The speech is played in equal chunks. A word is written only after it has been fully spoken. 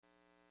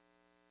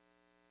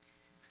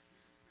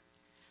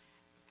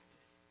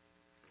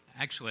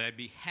Actually, I'd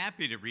be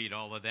happy to read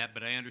all of that,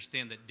 but I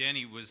understand that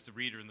Denny was the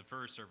reader in the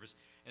first service,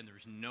 and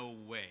there's no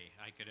way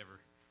I could ever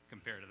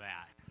compare to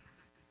that.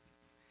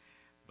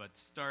 But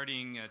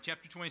starting,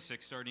 chapter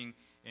 26, starting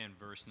in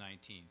verse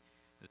 19.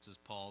 This is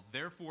Paul.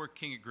 Therefore,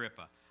 King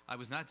Agrippa, I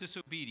was not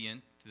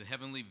disobedient to the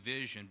heavenly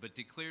vision, but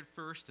declared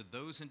first to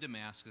those in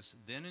Damascus,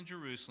 then in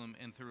Jerusalem,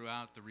 and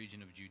throughout the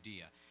region of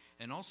Judea,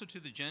 and also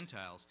to the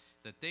Gentiles,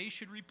 that they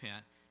should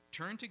repent,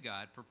 turn to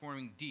God,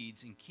 performing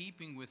deeds in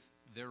keeping with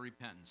their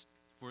repentance.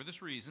 For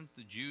this reason,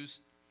 the Jews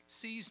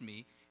seized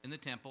me in the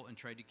temple and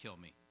tried to kill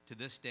me. To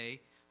this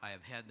day, I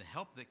have had the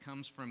help that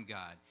comes from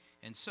God.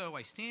 And so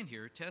I stand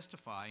here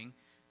testifying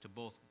to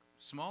both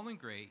small and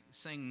great,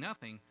 saying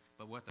nothing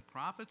but what the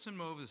prophets and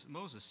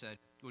Moses said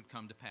would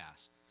come to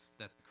pass,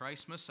 that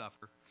Christ must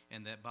suffer,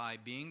 and that by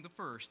being the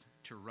first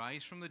to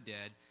rise from the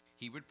dead,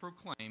 he would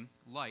proclaim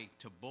light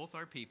to both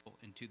our people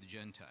and to the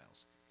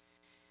Gentiles.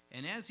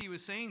 And as he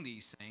was saying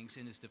these things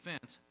in his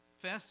defense,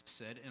 Festus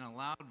said in a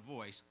loud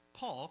voice,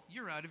 Paul,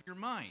 you're out of your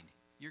mind.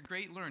 Your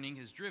great learning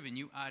has driven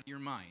you out of your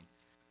mind.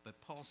 But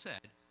Paul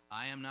said,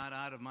 I am not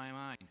out of my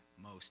mind,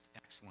 most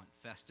excellent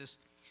Festus,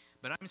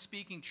 but I'm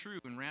speaking true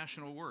and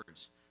rational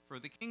words. For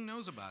the king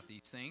knows about these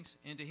things,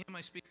 and to him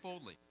I speak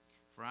boldly.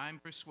 For I am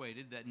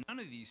persuaded that none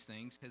of these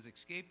things has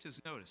escaped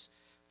his notice,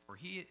 for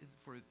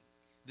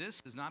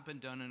this has not been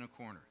done in a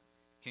corner.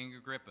 King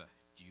Agrippa,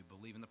 do you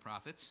believe in the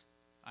prophets?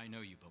 I know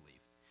you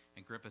believe.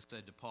 And Agrippa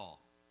said to Paul,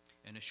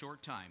 in a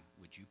short time,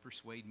 would you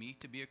persuade me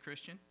to be a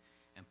Christian?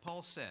 And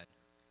Paul said,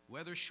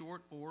 whether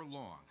short or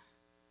long,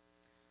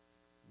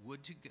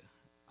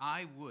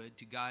 I would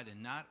to God,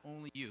 and not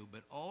only you,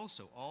 but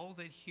also all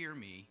that hear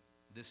me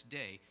this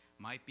day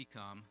might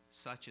become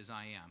such as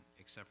I am,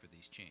 except for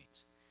these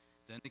chains.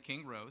 Then the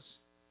king rose,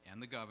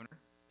 and the governor,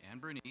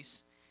 and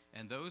Bernice,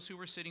 and those who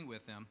were sitting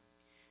with them,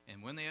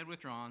 and when they had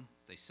withdrawn,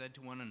 they said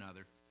to one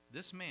another,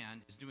 this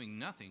man is doing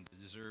nothing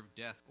to deserve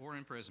death or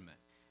imprisonment.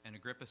 And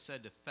Agrippa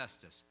said to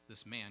Festus,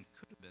 this man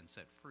could have been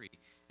set free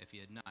if he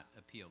had not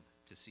appealed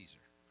to Caesar.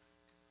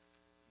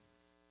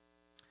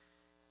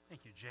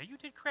 Thank you, Jay. You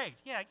did great.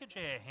 Yeah, give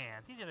Jay a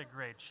hand. He did a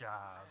great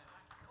job.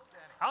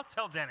 I'll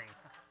tell Denny.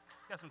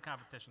 Got some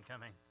competition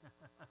coming.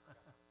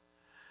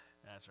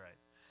 That's right.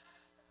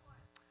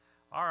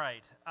 All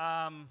right.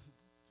 I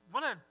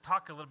want to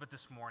talk a little bit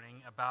this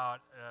morning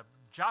about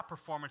job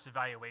performance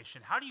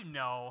evaluation. How do you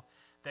know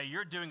that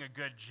you're doing a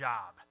good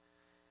job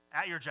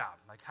at your job?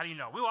 Like, how do you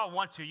know? We all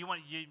want to. You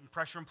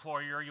impress your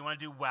employer. You want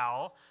to do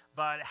well.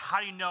 But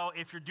how do you know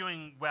if you're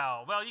doing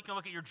well? Well, you can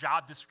look at your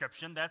job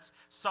description. That's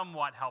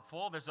somewhat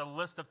helpful. There's a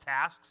list of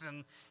tasks,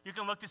 and you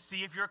can look to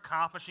see if you're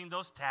accomplishing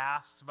those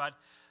tasks. But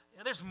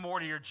there's more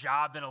to your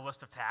job than a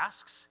list of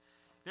tasks.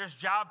 There's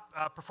job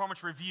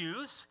performance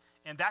reviews,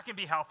 and that can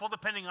be helpful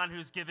depending on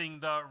who's giving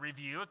the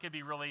review. It can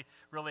be really,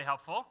 really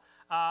helpful.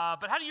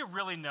 But how do you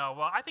really know?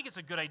 Well, I think it's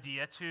a good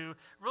idea to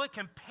really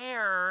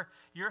compare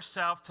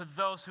yourself to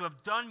those who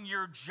have done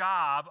your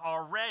job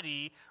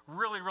already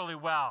really, really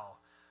well.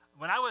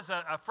 When I was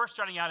first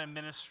starting out in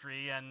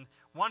ministry and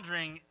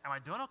wondering, am I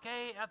doing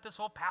okay at this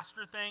whole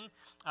pastor thing?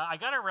 I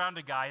got around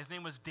a guy. His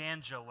name was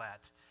Dan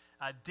Gillette.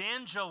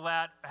 Dan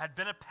Gillette had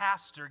been a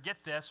pastor,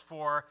 get this,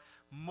 for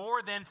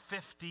more than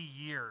 50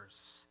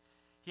 years.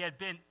 He had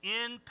been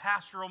in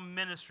pastoral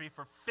ministry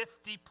for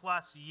 50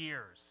 plus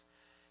years.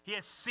 He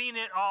had seen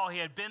it all. He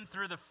had been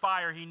through the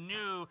fire. He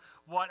knew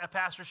what a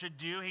pastor should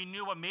do. He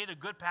knew what made a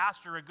good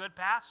pastor a good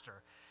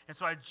pastor. And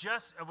so I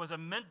was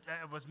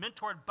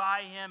mentored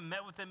by him,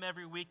 met with him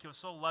every week. He was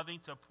so loving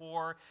to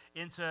pour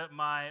into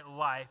my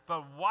life.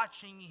 But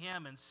watching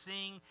him and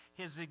seeing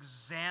his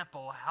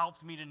example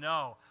helped me to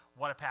know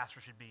what a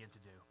pastor should be and to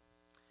do.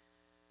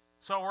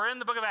 So we're in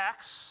the book of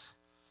Acts,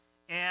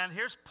 and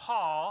here's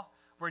Paul.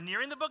 We're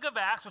nearing the book of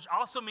Acts, which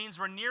also means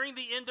we're nearing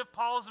the end of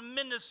Paul's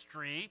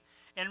ministry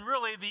and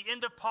really the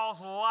end of Paul's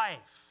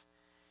life.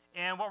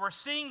 And what we're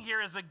seeing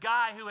here is a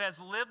guy who has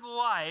lived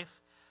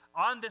life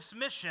on this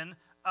mission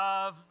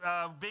of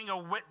being a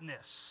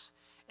witness.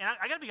 And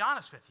I got to be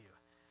honest with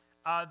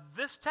you.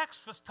 This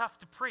text was tough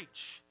to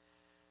preach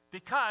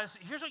because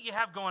here's what you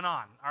have going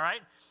on, all right?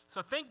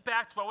 So think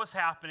back to what was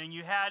happening.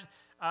 You had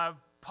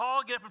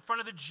Paul get up in front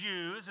of the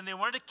Jews, and they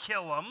wanted to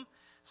kill him.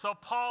 So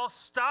Paul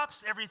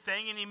stops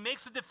everything, and he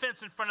makes a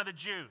defense in front of the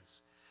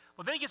Jews.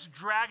 Well, then he gets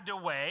dragged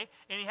away,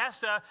 and he has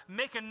to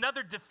make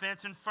another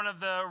defense in front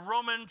of the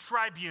Roman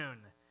tribune.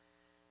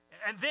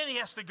 And then he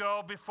has to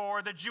go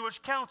before the Jewish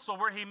council,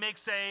 where he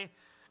makes a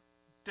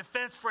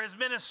defense for his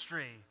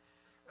ministry.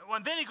 Well,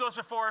 and then he goes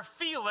before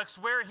Felix,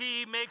 where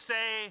he makes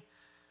a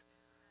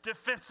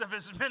defense of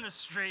his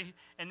ministry.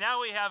 And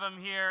now we have him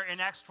here in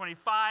Acts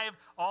 25,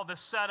 all the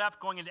setup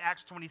going into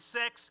Acts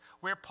 26,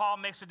 where Paul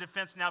makes a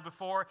defense now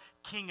before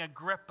King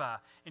Agrippa.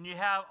 And you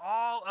have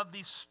all of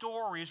these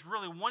stories,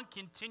 really one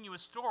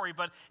continuous story,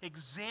 but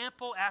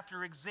example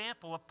after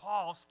example of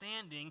Paul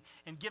standing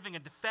and giving a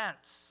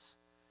defense.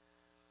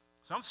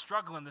 So I'm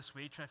struggling this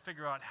week trying to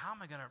figure out how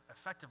am I going to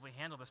effectively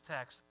handle this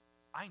text.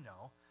 I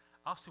know.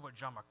 I'll see what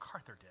John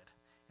MacArthur did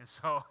And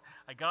so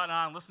I got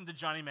on, listened to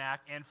Johnny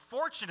Mack, and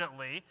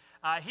fortunately,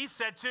 he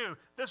said too,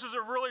 this is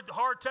a really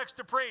hard text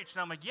to preach.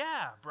 And I'm like,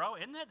 yeah, bro,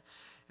 isn't it?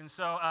 And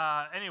so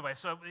anyway,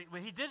 so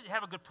he did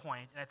have a good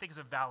point, and I think it's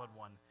a valid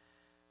one.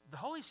 The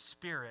Holy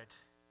Spirit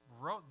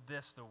wrote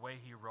this the way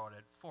he wrote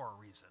it for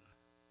a reason.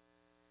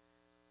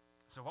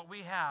 So what we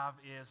have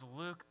is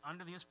Luke,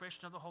 under the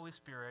inspiration of the Holy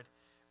Spirit,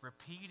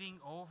 repeating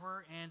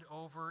over and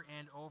over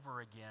and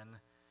over again,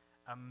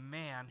 a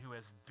man who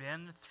has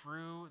been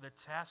through the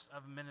test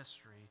of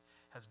ministry,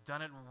 has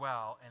done it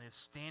well, and is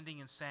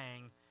standing and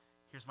saying,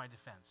 here's my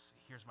defense,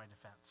 here's my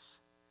defense.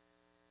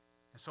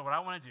 And so what I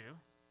want to do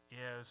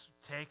is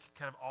take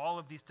kind of all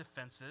of these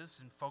defenses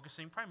and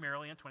focusing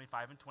primarily on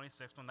 25 and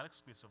 26, not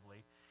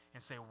exclusively,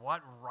 and say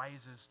what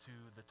rises to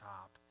the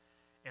top.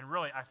 And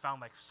really, I found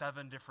like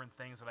 7 different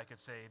things that I could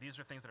say. These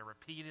are things that are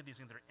repeated, these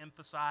things that are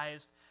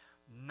emphasized.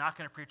 Not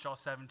going to preach all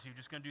 7 to you,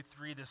 just going to do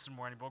 3 this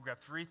morning. We'll grab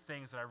 3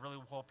 things that I really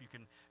hope you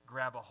can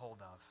grab a hold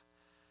of.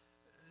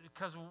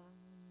 Because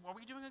are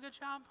we doing a good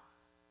job?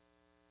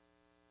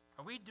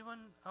 Are we doing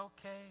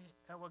okay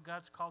at what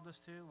God's called us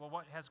to? Well,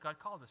 what has God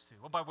called us to?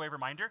 Well, by way of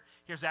reminder,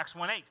 here's Acts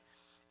 1:8.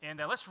 And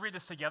let's read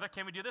this together.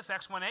 Can we do this?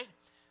 Acts 1:8.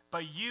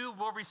 But you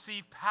will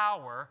receive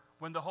power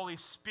when the Holy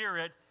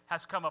Spirit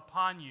has come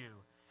upon you,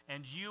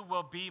 and you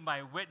will be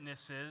my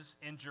witnesses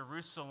in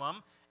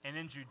Jerusalem and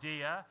in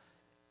Judea,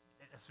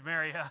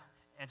 Samaria,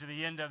 and to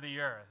the end of the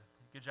earth.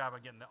 Good job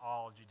of getting to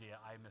all Judea.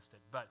 I missed it.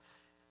 But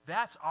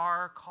that's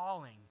our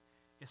calling,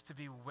 is to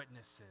be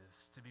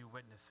witnesses, to be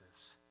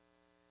witnesses.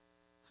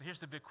 So here's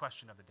the big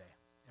question of the day,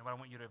 and what I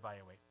want you to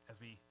evaluate as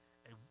we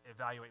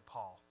evaluate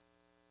Paul.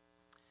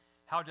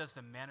 How does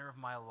the manner of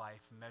my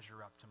life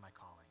measure up to my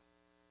calling?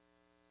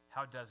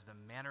 How does the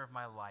manner of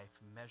my life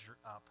measure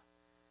up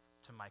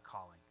to my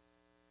calling?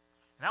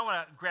 And I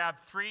want to grab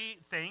 3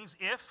 things.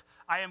 If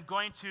I am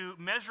going to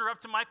measure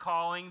up to my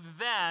calling,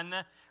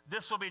 then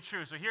this will be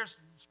true. So here's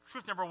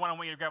truth number 1 I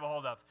want you to grab a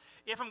hold of.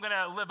 If I'm going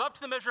to live up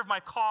to the measure of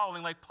my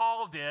calling like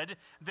Paul did,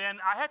 then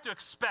I have to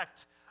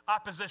expect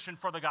opposition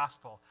for the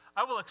gospel.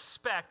 I will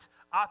expect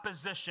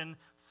opposition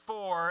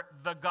for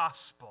the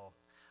gospel.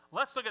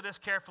 Let's look at this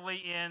carefully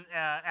in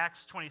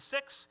Acts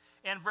 26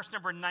 and verse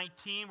number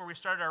 19, where we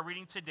started our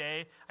reading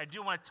today. I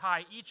do want to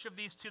tie each of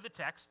these to the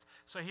text.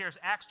 So here's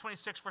Acts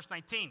 26, verse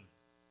 19.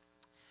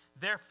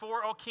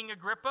 Therefore, O King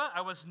Agrippa,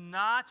 I was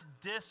not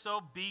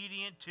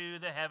disobedient to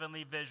the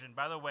heavenly vision.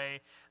 By the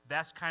way,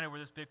 that's kind of where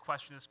this big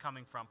question is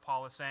coming from.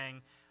 Paul is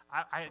saying,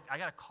 I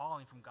got a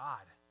calling from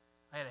God.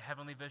 I had a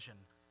heavenly vision,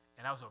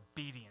 and I was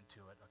obedient to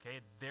it, okay?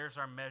 There's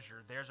our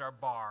measure. There's our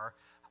bar.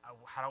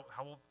 How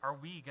are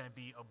we going to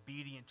be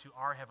obedient to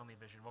our heavenly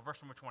vision? Well,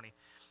 verse number 20.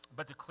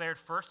 But declared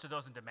first to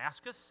those in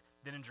Damascus,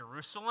 then in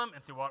Jerusalem,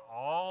 and throughout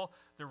all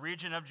the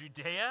region of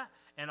Judea,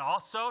 and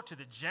also to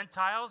the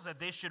Gentiles, that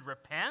they should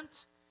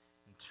repent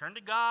and turn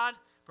to God,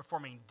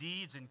 performing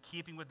deeds in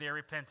keeping with their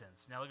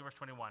repentance. Now look at verse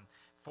 21.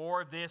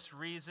 For this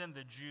reason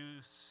the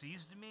Jews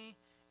seized me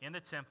in the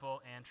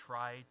temple and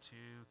tried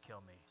to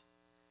kill me.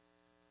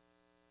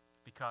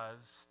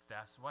 Because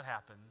that's what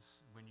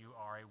happens when you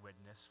are a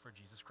witness for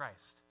Jesus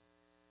Christ.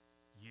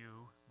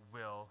 You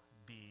will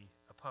be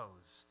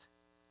opposed.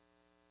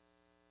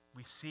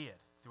 We see it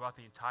throughout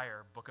the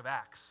entire book of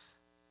Acts.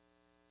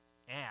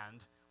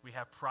 And we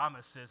have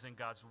promises in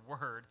God's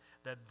word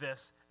that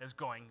this is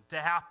going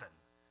to happen.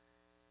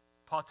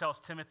 Paul tells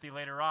Timothy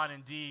later on,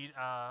 indeed,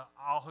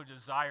 all who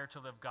desire to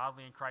live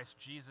godly in Christ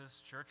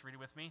Jesus, church, read it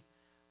with me,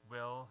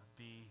 will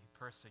be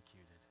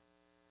persecuted.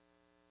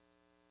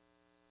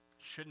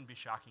 Shouldn't be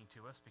shocking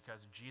to us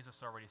because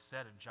Jesus already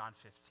said in John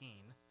 15,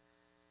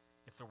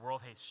 if the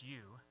world hates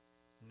you,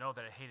 know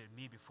that it hated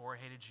me before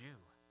it hated you.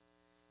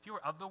 If you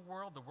were of the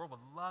world would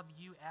love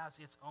you as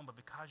its own, but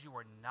because you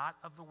are not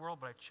of the world,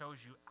 but I chose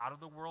you out of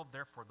the world,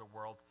 therefore the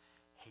world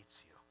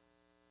hates you.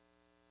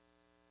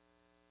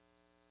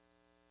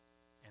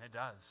 And it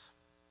does.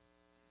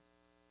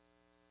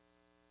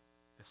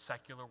 The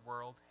secular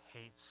world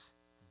hates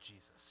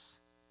Jesus.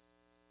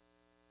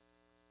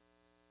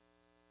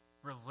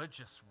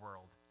 Religious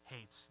world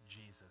hates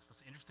Jesus.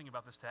 What's interesting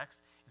about this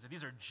text is that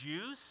these are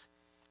Jews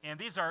and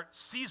these are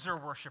Caesar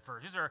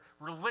worshipers. These are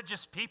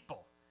religious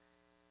people,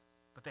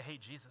 but they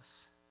hate Jesus.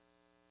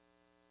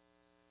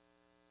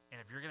 And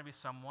if you're going to be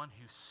someone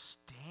who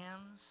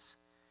stands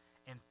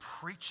and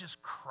preaches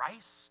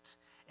Christ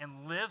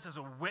and lives as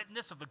a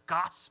witness of the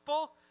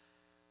gospel,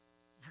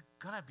 you're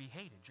going to be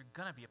hated. You're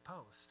going to be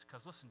opposed.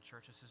 Because listen,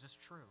 church, this is just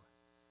true.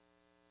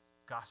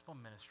 Gospel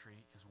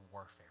ministry is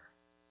warfare.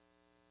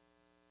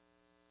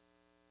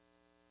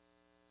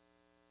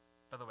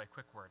 By the way,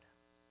 quick word.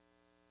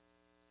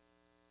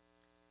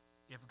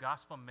 If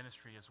gospel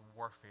ministry is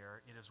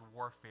warfare, it is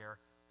warfare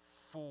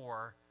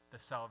for the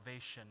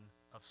salvation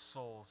of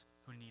souls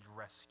who need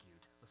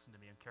rescued. Listen to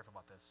me, I'm careful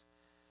about this.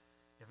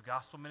 If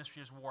gospel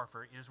ministry is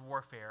warfare, it is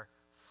warfare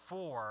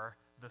for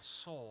the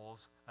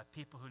souls of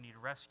people who need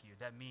rescued.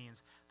 That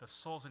means the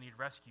souls that need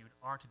rescued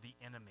aren't the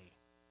enemy.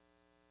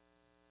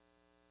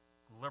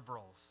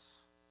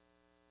 Liberals,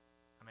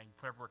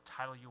 put whatever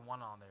title you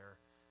want on there,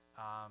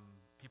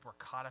 people are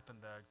caught up in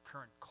the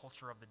current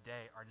culture of the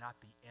day are not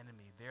the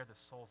enemy. They're the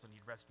souls that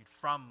need rescued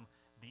from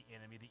the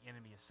enemy. The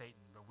enemy is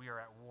Satan, but we are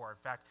at war. In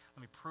fact,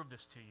 let me prove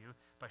this to you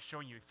by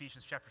showing you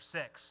Ephesians chapter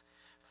 6.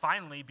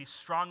 Finally, be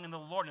strong in the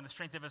Lord and the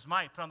strength of his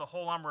might. Put on the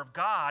whole armor of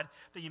God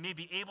that you may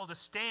be able to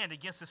stand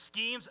against the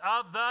schemes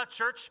of the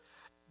church,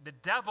 the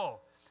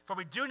devil. For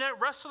we do not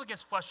wrestle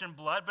against flesh and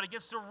blood, but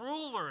against the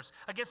rulers,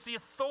 against the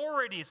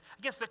authorities,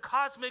 against the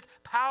cosmic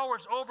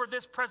powers over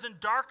this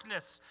present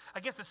darkness,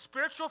 against the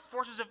spiritual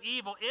forces of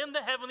evil in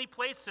the heavenly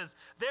places.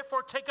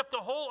 Therefore, take up the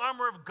whole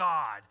armor of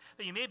God,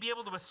 that you may be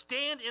able to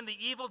withstand in the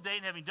evil day,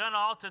 and having done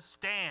all, to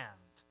stand.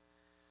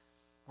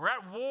 We're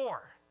at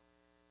war,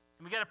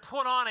 and we got to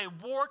put on a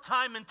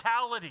wartime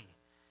mentality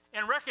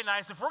and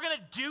recognize if we're going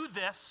to do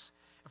this,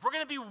 if we're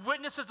going to be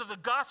witnesses of the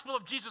gospel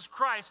of Jesus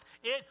Christ,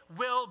 it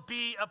will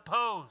be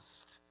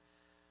opposed.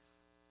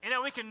 And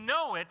now we can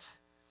know it,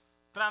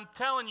 but I'm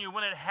telling you,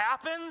 when it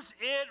happens,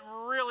 it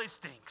really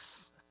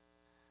stinks.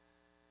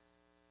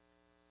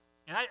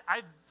 And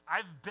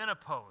I've been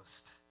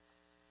opposed.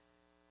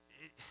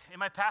 In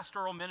my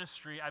pastoral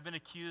ministry, I've been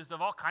accused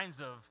of all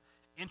kinds of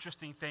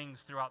interesting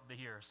things throughout the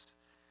years.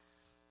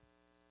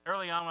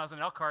 Early on, when I was in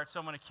Elkhart,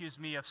 someone accused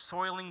me of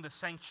soiling the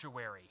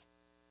sanctuary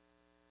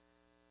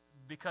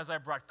because I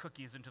brought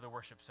cookies into the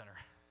worship center.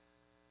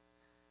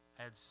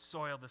 I had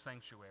soiled the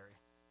sanctuary.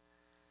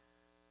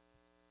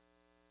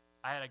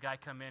 I had a guy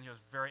come in, he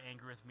was very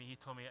angry with me. He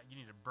told me, you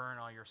need to burn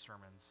all your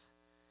sermons.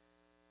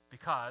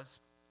 Because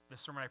the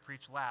sermon I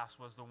preached last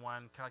was the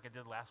one, kind of like I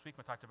did last week,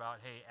 when I talked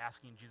about, hey,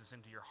 asking Jesus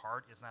into your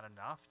heart is not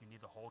enough. You need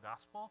the whole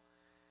gospel.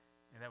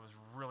 And that was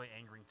really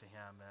angering to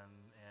him,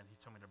 and he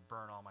told me to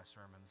burn all my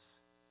sermons.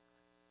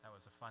 That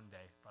was a fun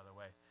day, by the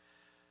way.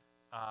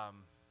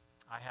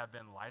 I have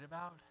been lied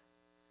about.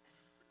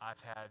 I've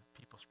had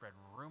people spread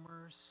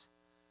rumors.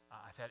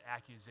 I've had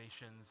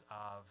accusations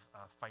of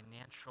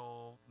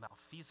financial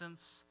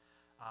malfeasance.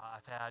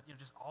 I've had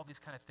just all these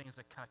kind of things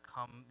that kind of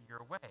come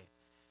your way.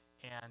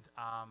 And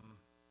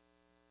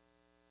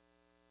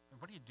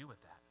what do you do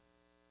with that?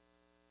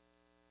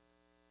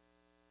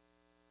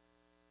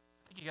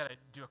 I think you got to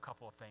do a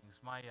couple of things.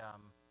 My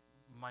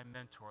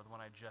mentor, the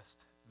one I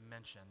just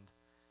mentioned,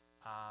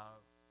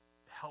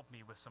 helped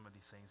me with some of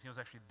these things. He was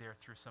actually there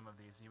through some of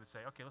these. He would say,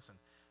 okay, listen,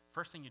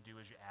 first thing you do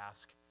is you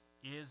ask,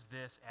 is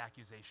this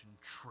accusation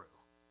true?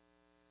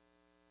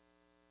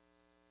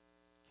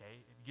 Okay,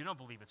 if you don't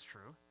believe it's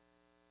true,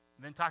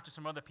 then talk to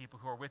some other people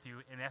who are with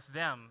you and ask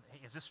them, hey,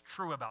 is this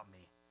true about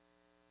me?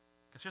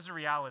 Because here's the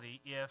reality.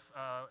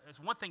 It's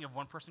one thing if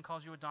one person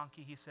calls you a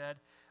donkey, he said,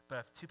 but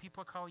if two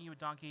people are calling you a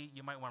donkey,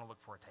 you might want to look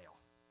for a tail.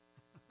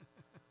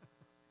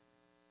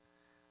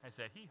 I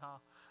said, hee-haw.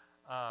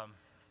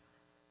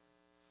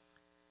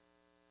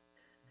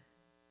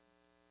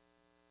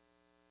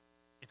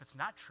 If it's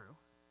not true,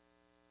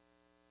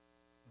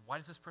 why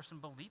does this person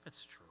believe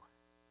it's true?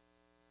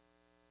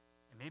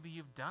 And maybe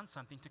you've done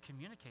something to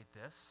communicate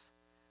this,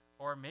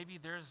 or maybe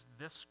there's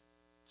this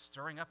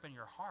stirring up in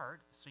your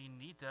heart, so you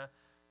need to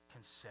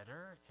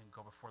consider and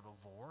go before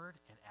the Lord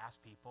and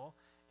ask people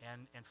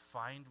and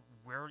find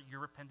where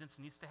your repentance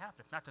needs to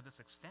happen. If not to this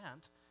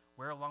extent,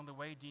 where along the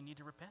way do you need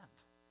to repent?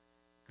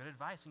 Good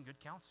advice and good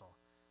counsel.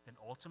 Then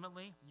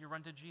ultimately, you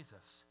run to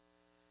Jesus.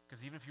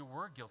 Because even if you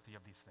were guilty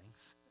of these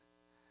things,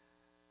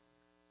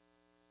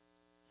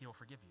 he will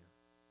forgive you.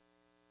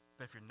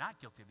 But if you're not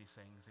guilty of these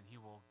things, then he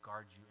will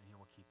guard you and he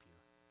will keep you.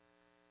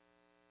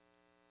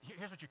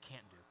 Here's what you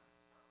can't do.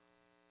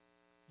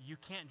 You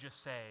can't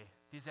just say,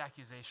 these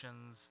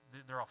accusations,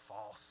 they're all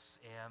false,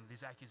 and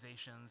these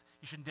accusations,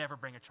 you should never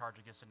bring a charge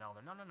against an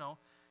elder. No.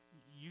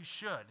 You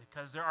should,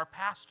 because there are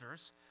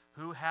pastors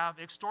who have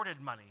extorted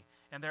money,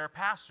 and there are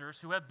pastors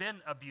who have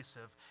been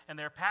abusive, and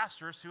there are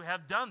pastors who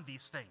have done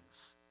these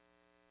things.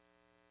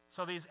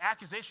 So these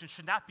accusations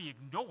should not be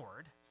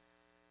ignored.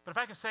 But if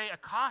I could say a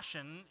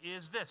caution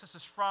is this. This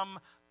is from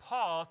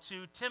Paul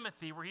to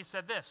Timothy, where he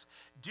said this: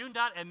 do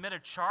not admit a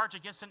charge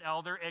against an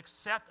elder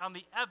except on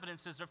the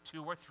evidences of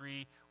 2 or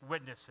 3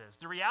 witnesses.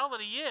 The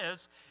reality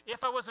is,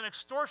 if I was an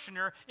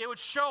extortioner, it would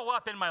show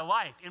up in my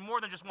life in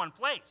more than just one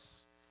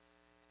place.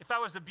 If I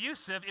was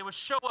abusive, it would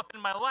show up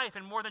in my life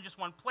in more than just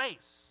one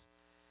place.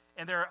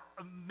 And there are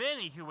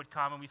many who would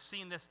come, and we've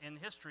seen this in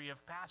history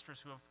of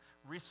pastors who have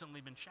recently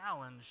been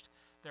challenged.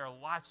 There are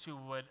lots who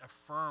would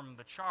affirm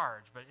the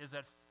charge, but is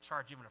that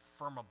charge even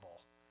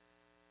affirmable?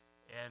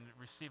 And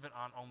receive it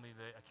on only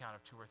the account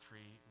of 2 or 3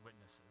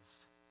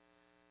 witnesses.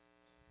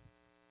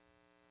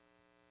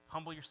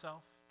 Humble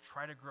yourself,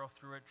 try to grow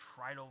through it,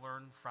 try to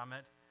learn from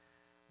it,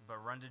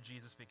 but run to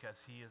Jesus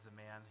because he is the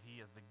man,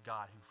 he is the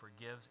God who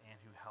forgives and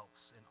who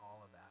helps in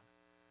all of that.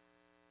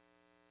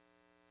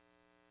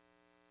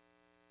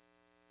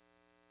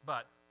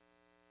 But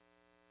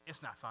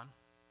it's not fun.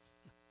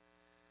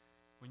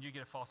 When you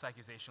get a false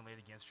accusation laid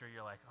against you,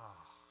 you're like,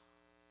 oh,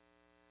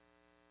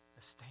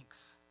 this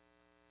stinks.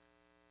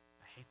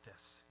 I hate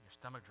this. You're your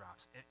stomach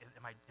drops.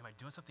 Am I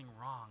doing something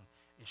wrong?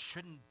 It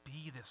shouldn't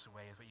be this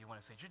way, is what you want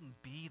to say. It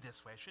shouldn't be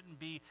this way. It shouldn't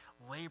be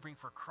laboring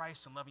for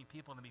Christ and loving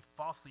people and then be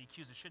falsely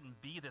accused. It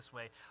shouldn't be this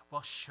way.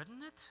 Well,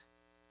 shouldn't it?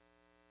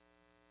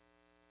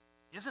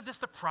 Isn't this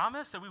the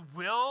promise that we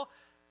will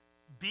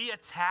be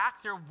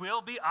attacked? There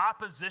will be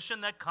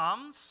opposition that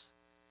comes?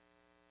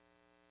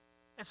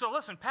 And so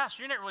listen,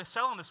 Pastor, you're not really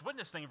selling this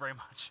witness thing very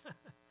much.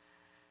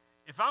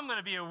 If I'm going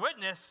to be a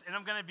witness and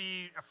I'm going to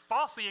be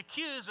falsely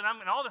accused and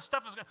all this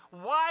stuff is going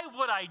to, why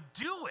would I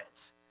do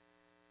it?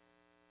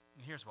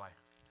 And here's why.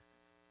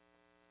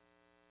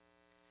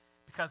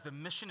 Because the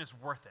mission is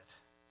worth it.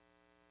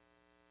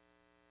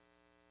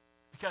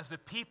 Because the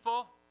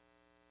people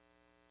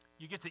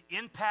you get to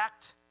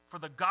impact for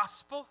the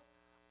gospel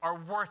are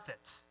worth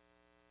it.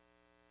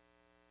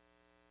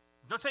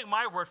 Don't take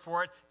my word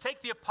for it.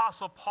 Take the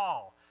Apostle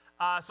Paul.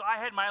 So I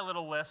had my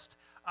little list.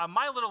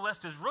 My little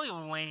list is really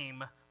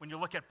lame when you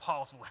look at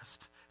Paul's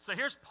list. So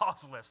here's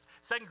Paul's list.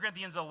 2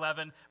 Corinthians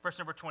 11, verse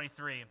number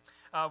 23.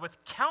 With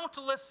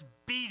countless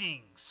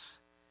beatings,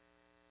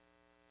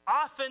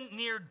 often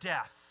near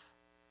death.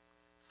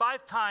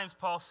 5 times,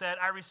 Paul said,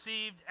 I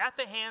received at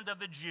the hand of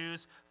the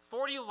Jews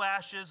 40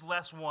 lashes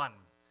less one.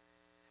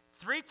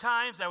 3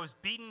 times I was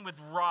beaten with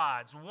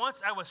rods.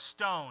 Once I was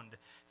stoned.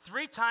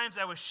 3 times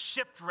I was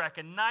shipwrecked,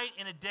 a night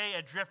and a day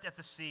adrift at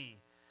the sea.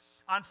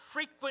 On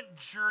frequent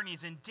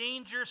journeys and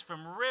dangers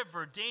from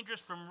river, dangers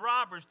from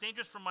robbers,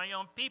 dangers from my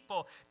own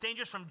people,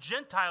 dangers from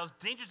Gentiles,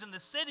 dangers in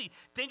the city,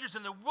 dangers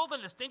in the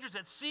wilderness, dangers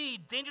at sea,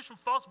 dangers from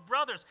false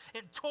brothers,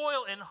 in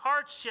toil and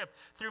hardship,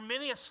 through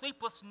many a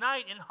sleepless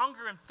night, in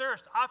hunger and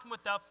thirst, often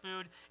without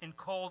food, in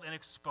cold and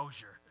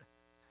exposure.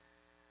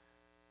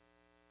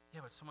 Yeah,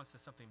 but someone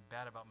says something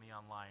bad about me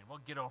online. Well,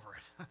 get over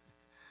it.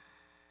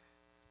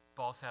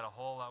 Paul's had a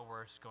whole lot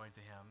worse going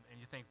to him. And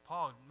you think,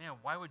 Paul, man,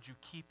 why would you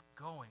keep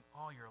going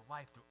all your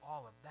life through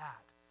all of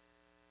that?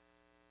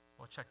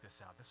 Well, check this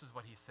out. This is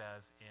what he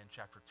says in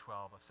chapter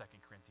 12 of 2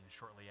 Corinthians,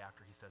 shortly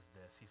after he says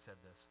this. He said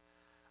this,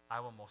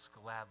 I will most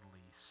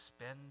gladly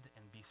spend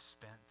and be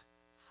spent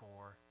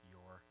for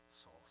your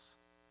souls.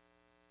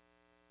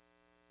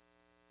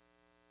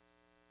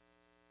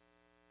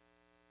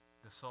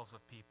 The souls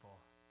of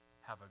people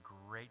have a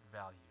great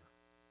value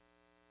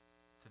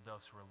to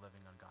those who are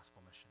living on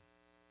gospel mission.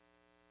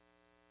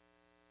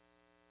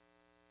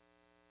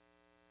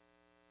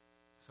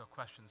 So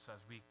questions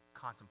as we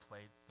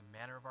contemplate the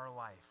manner of our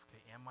life. Okay,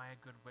 am I a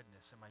good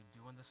witness? Am I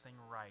doing this thing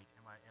right?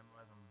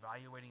 As I'm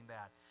evaluating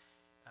that,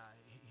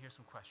 here's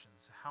some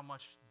questions. How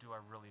much do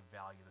I really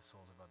value the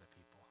souls of other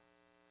people?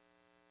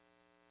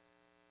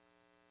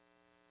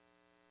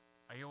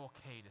 Are you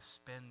okay to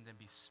spend and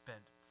be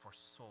spent for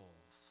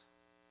souls?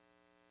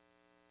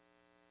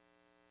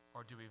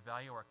 Or do we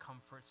value our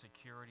comfort,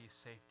 security,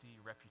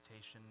 safety,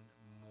 reputation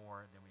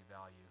more than we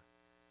value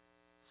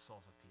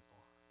souls of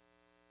people?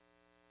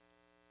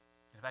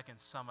 And if I can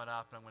sum it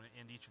up, and I'm going to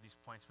end each of these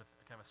points with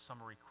kind of a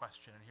summary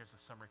question, and here's the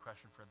summary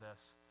question for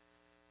this.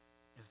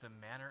 Is the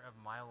manner of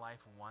my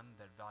life one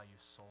that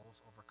values souls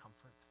over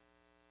comfort?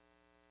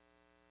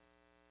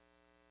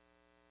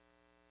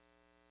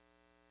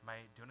 Am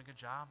I doing a good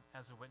job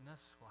as a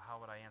witness? Well,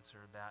 how would I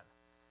answer that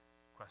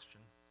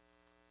question?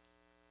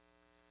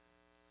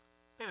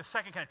 I think the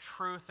second kind of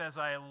truth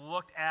as I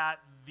looked at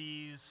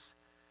these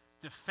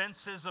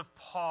defenses of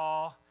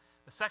Paul,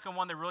 the second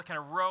one that really kind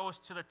of rose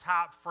to the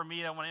top for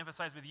me that I want to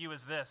emphasize with you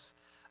is this.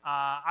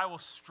 I will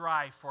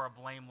strive for a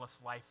blameless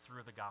life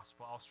through the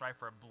gospel. I'll strive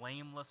for a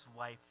blameless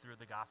life through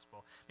the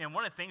gospel. And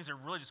one of the things that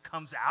really just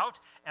comes out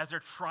as they're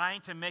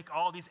trying to make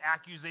all these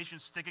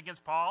accusations stick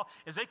against Paul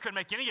is they couldn't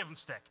make any of them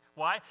stick.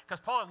 Why?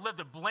 Because Paul had lived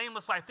a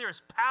blameless life. There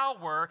is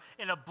power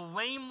in a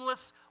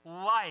blameless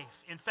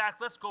life. In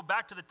fact, let's go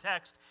back to the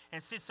text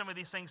and see some of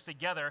these things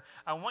together.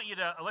 I want you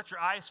to let your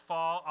eyes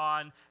fall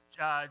on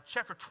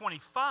chapter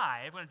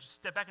 25. I'm going to just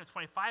step back into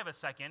 25 a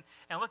second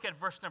and look at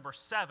verse number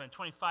 7,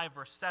 25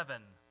 verse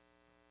 7.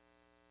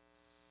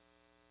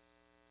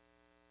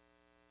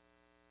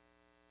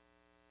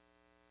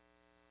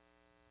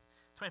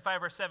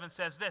 25 verse 7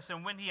 says this,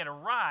 and when he had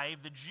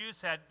arrived, the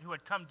Jews who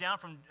had come down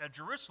from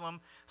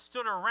Jerusalem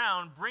stood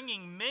around,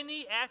 bringing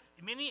many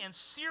and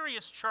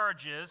serious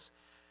charges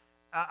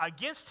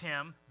against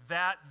him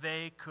that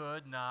they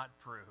could not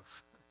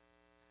prove.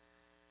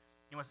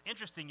 And what's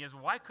interesting is,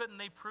 why couldn't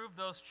they prove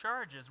those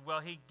charges? Well,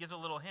 he gives a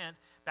little hint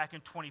back in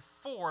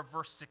 24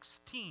 verse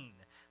 16.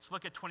 So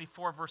look at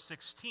 24 verse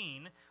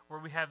 16, where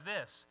we have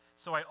this.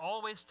 So I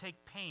always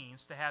take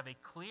pains to have a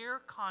clear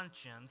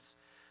conscience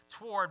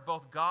toward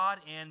both God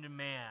and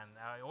man.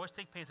 I always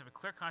take pains to have a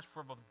clear conscience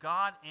toward both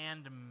God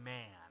and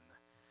man.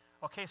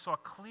 Okay, so a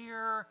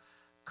clear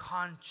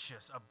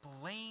conscience, a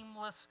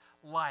blameless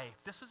life.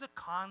 This is a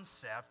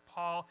concept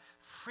Paul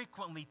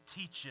frequently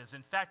teaches.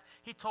 In fact,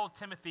 he told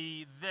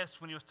Timothy this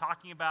when he was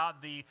talking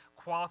about the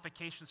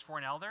qualifications for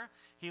an elder.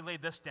 He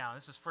laid this down.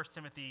 This is 1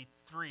 Timothy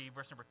 3,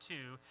 verse number 2.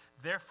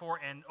 Therefore,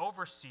 an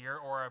overseer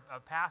or a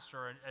pastor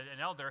or an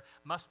elder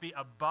must be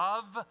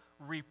above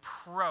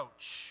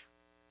reproach.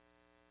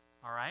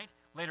 All right?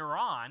 Later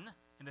on,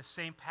 in the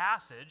same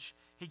passage,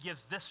 he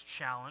gives this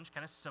challenge,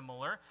 kind of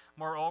similar.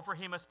 Moreover,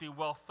 he must be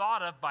well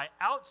thought of by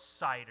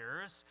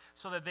outsiders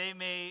so that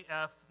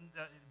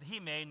he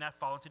may not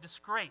fall into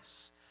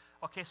disgrace.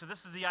 Okay, so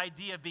this is the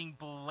idea of being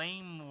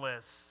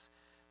blameless,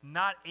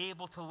 not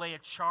able to lay a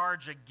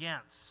charge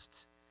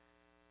against.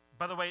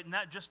 By the way,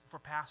 not just for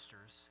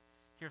pastors.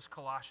 Here's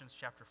Colossians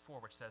chapter 4,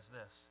 which says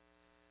this: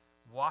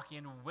 walk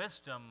in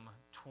wisdom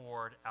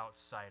toward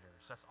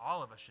outsiders. That's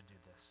all of us should do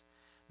this.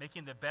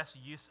 Making the best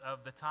use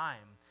of the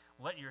time.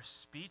 Let your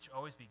speech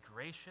always be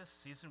gracious,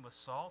 seasoned with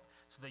salt,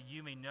 so that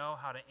you may know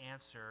how to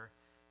answer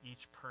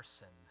each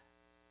person.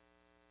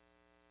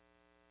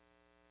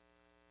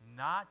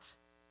 Not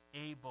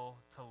able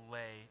to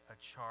lay a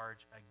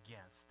charge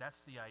against.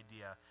 That's the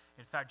idea.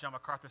 In fact, John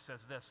MacArthur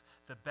says this: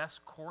 the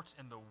best courts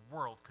in the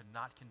world could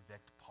not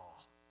convict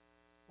Paul.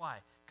 Why?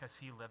 Because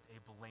he lived a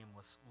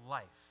blameless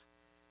life.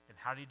 And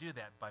how did he do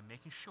that? By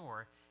making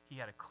sure he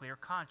had a clear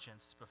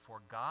conscience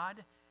before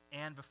God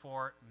and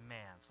before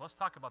man. So let's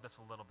talk about this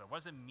a little bit. What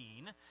does it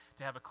mean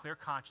to have a clear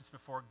conscience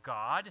before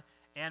God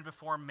and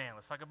before man?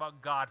 Let's talk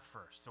about God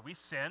first. So we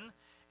sin,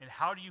 and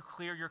how do you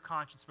clear your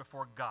conscience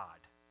before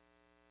God?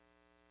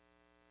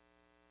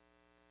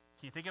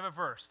 Can you think of a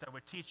verse that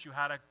would teach you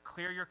how to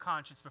clear your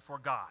conscience before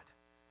God?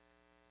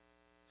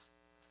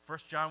 1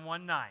 John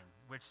 1:9,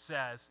 which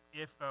says,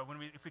 if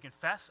we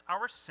confess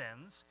our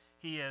sins,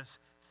 he is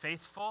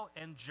faithful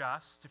and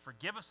just to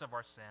forgive us of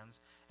our sins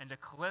and to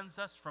cleanse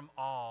us from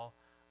all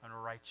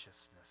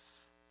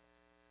unrighteousness.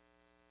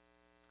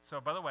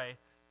 So, by the way,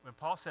 when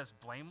Paul says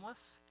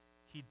blameless,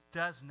 he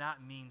does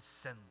not mean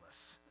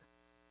sinless.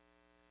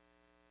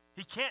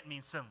 He can't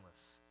mean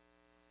sinless,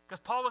 because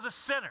Paul was a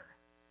sinner.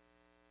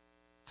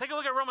 Take a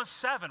look at Romans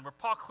 7, where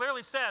Paul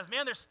clearly says,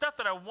 man, there's stuff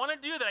that I want to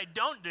do that I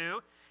don't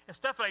do, and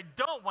stuff that I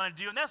don't want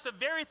to do, and that's the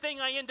very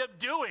thing I end up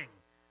doing.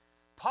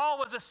 Paul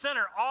was a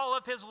sinner all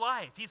of his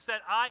life. He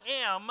said, I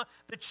am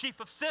the chief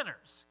of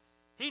sinners.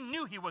 He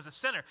knew he was a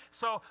sinner.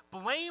 So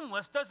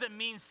blameless doesn't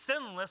mean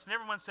sinless, and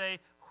everyone say,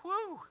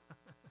 whew,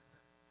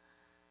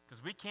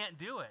 because we can't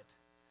do it.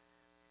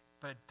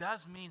 But it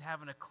does mean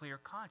having a clear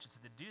conscience.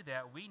 And to do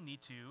that, we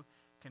need to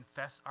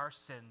confess our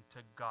sin to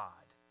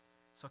God.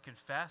 So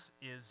confess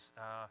is,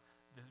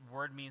 the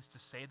word means to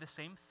say the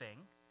same thing.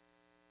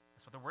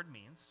 That's what the word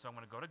means. So I'm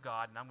going to go to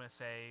God, and I'm going to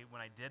say,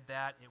 when I did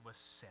that, it was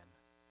sin.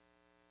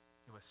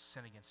 It was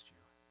sin against you.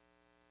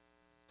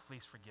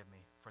 Please forgive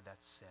me for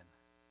that sin.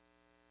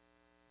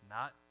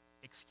 Not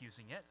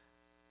excusing it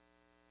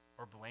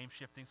or blame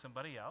shifting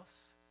somebody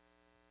else,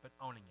 but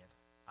owning it.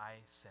 I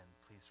sinned.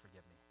 Please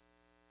forgive me.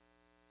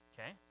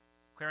 Okay?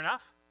 Clear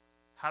enough?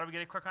 How do we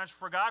get a clear conscience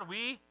before God?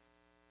 We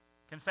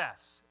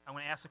confess. I'm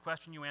going to ask the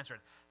question, you answer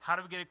it. How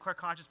do we get a clear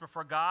conscience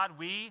before God?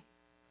 We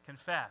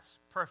confess.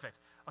 Perfect.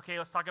 Okay,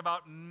 let's talk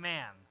about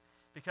man.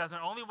 Because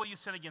not only will you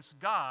sin against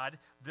God,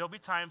 there'll be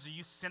times that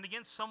you sin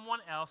against someone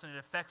else and it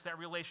affects that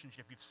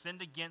relationship. You've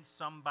sinned against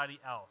somebody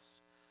else.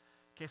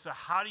 Okay, so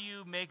how do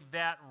you make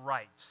that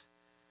right?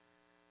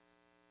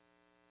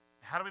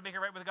 How do we make it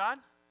right with God?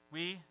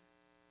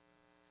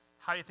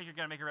 How do you think you're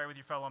going to make it right with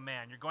your fellow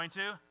man? You're going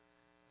to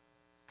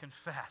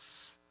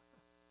confess.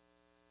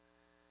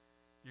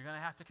 You're going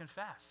to have to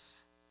confess.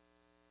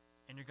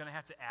 And you're going to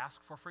have to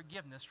ask for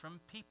forgiveness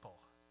from people.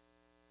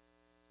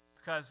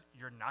 Because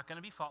you're not going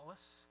to be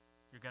faultless.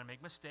 You're going to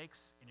make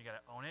mistakes, and you got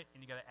to own it,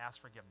 and you got to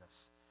ask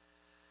forgiveness.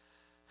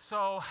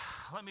 So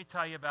let me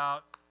tell you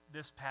about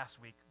this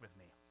past week with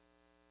me.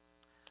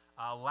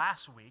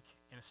 Last week,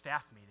 in a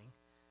staff meeting,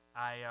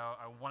 I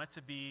wanted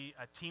to be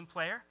a team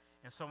player,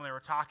 and so when they were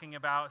talking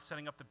about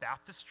setting up the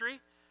baptistry,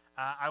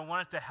 I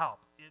wanted to help.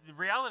 The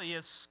reality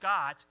is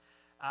Scott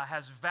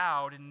has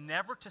vowed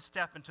never to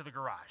step into the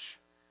garage,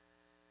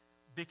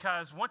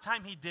 because one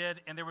time he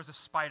did, and there was a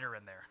spider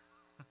in there.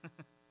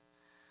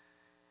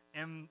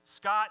 And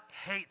Scott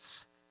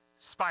hates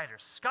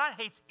spiders. Scott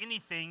hates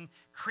anything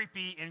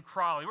creepy and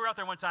crawly. We were out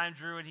there one time,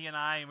 Drew and he and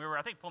I were,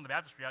 I think, pulling the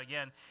baptistry out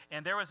again,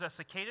 and there was a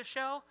cicada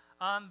shell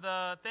on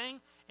the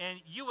thing, and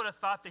you would have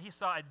thought that he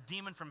saw a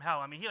demon from hell.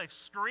 I mean, he like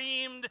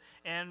screamed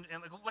and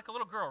like a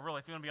little girl, really,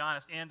 if you want to be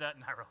honest, and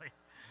not really.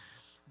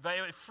 But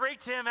it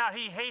freaked him out.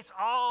 He hates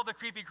all the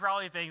creepy,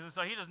 crawly things, and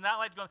so he does not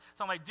like to go.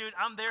 So I'm like, dude,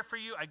 I'm there for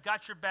you. I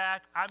got your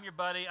back. I'm your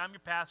buddy. I'm your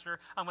pastor.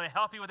 I'm going to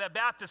help you with that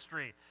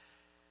baptistry.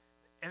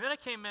 And then I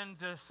came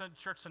into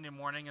church Sunday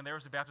morning, and there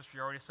was a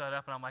baptistry already set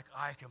up, and I'm like,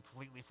 I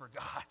completely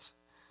forgot.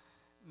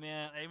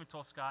 Man, I even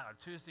told Scott, on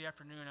Tuesday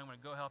afternoon, I'm going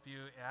to go help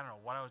you. And I don't know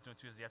what I was doing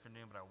Tuesday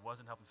afternoon, but I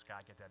wasn't helping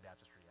Scott get that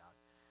baptistry out.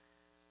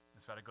 And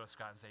so I had to go to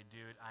Scott and say,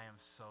 dude, I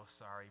am so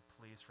sorry.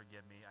 Please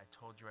forgive me. I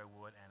told you I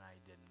would, and I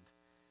didn't.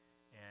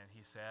 And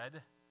he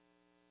said,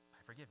 I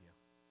forgive you.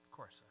 Of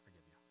course, I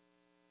forgive you.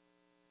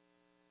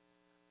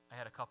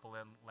 I had a couple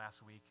in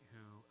last week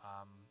who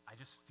I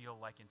just feel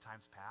like in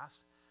times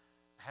past,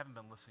 I haven't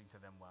been listening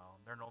to them well.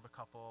 They're an older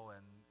couple,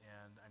 and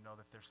I know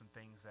that there's some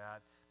things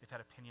that they've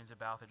had opinions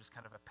about that just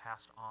kind of have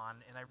passed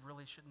on, and I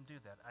really shouldn't do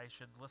that. I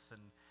should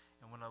listen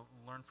and want to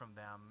learn from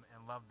them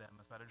and love them.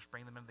 It's better just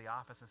bring them into the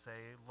office and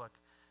say, look,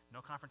 no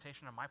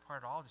confrontation on my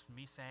part at all, just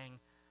me saying,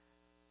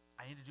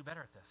 I need to do better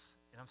at this,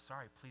 and I'm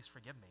sorry. Please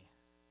forgive me.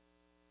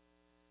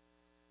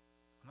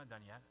 I'm not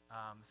done yet.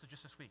 This is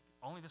just this week,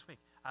 only this week.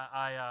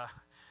 I'm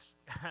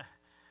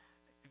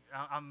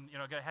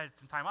had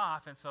some time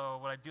off, and so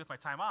what I do with my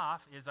time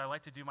off is I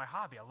like to do my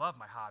hobby. I love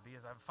my hobby.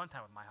 I have a fun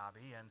time with my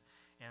hobby,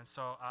 and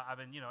so I've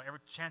been, every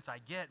chance I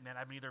get, man,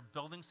 I've been either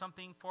building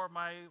something for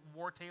my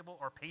war table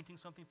or painting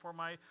something for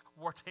my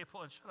war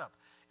table. And shut up,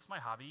 it's my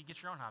hobby. You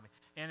get your own hobby,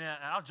 and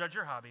I'll judge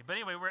your hobby. But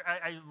anyway,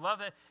 I love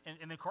it.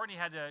 And then Courtney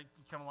had to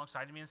come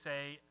alongside of me and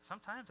say,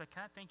 sometimes I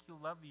kind of think you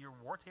love your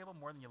war table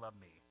more than you love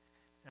me.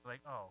 And I'm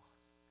like, oh,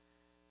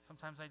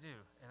 sometimes I do,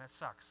 and that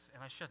sucks,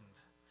 and I shouldn't.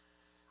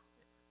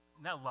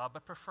 Not love,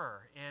 but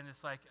prefer. And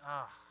it's like,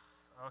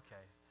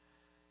 okay.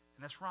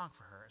 And that's wrong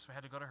for her. So I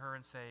had to go to her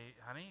and say,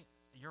 honey,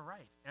 you're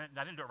right. And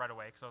I didn't do it right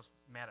away because I was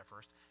mad at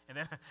first. And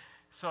then,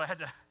 so I had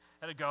to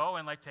go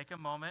and take a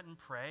moment and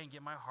pray and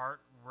get my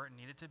heart where it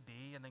needed to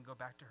be, and then go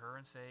back to her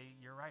and say,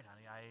 you're right,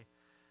 honey.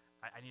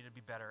 I need to be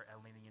better at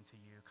leaning into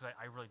you, because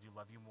I really do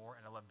love you more,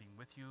 and I love being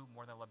with you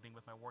more than I love being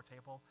with my war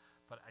table.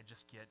 But I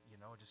just get,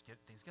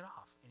 things get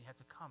off, and you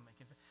have to come.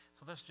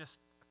 So there's just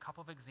a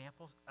couple of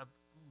examples of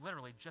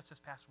literally just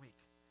this past week.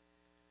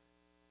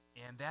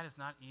 And that is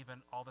not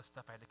even all the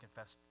stuff I had to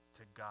confess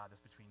to God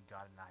that's between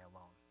God and I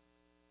alone.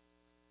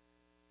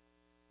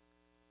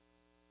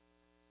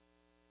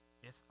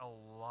 It's a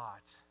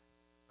lot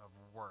of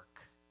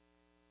work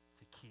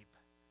to keep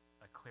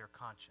a clear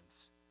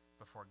conscience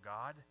before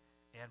God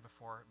and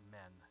before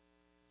men.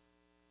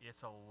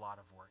 It's a lot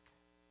of work.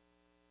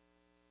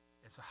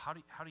 And so how do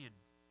you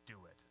do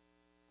it?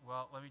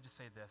 Well, let me just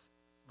say this.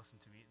 Listen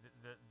to me.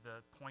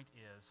 The point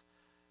is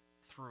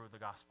through the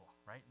gospel,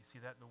 right? You see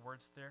that, the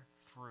words there?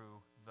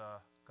 Through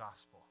the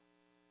gospel.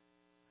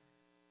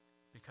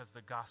 Because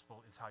the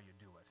gospel is how you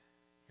do it.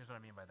 Here's what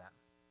I mean by that.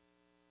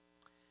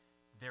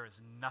 There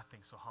is nothing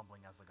so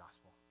humbling as the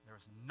gospel. There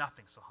is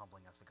nothing so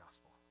humbling as the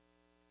gospel.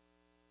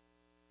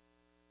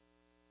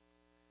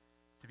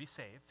 To be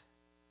saved,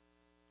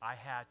 I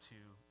had to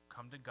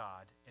come to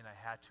God, and I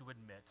had to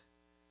admit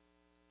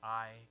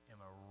I am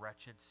a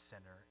wretched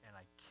sinner, and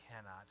I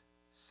cannot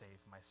save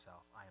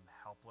myself. I am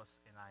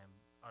helpless, and I am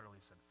utterly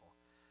sinful.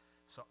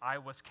 So I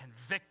was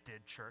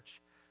convicted,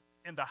 church,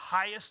 in the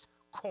highest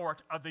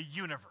court of the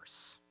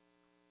universe.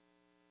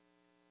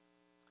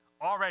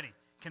 Already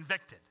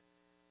convicted.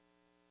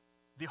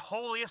 The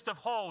holiest of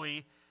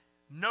holy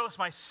knows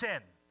my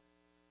sin.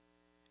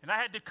 And I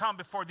had to come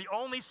before the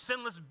only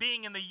sinless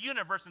being in the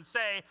universe and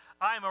say,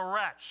 I'm a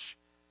wretch.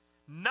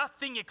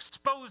 Nothing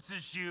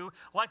exposes you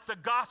like the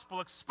gospel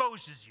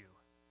exposes you.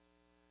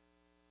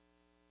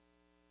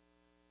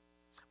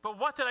 But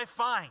what did I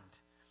find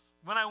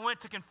when I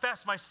went to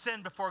confess my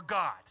sin before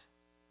God?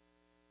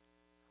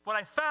 What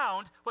I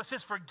found was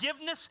His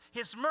forgiveness,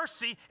 His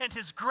mercy, and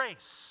His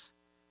grace.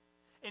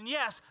 And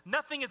yes,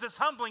 nothing is as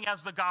humbling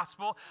as the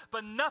gospel,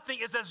 but nothing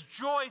is as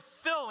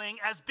joy-filling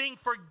as being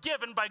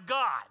forgiven by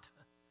God.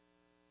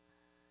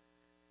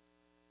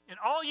 And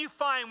all you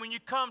find when you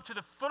come to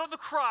the foot of the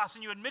cross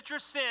and you admit your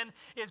sin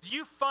is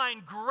you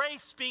find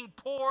grace being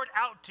poured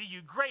out to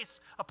you.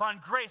 Grace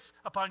upon grace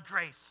upon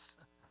grace.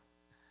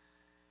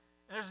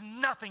 And there's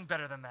nothing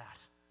better than that.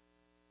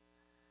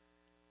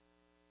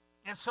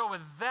 And so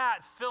with that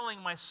filling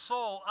my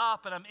soul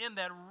up, and I'm in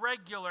that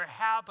regular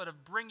habit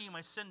of bringing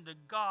my sin to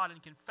God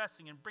and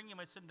confessing and bringing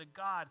my sin to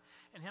God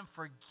and Him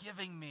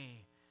forgiving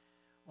me.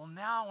 Well,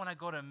 now when I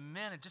go to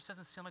men, it just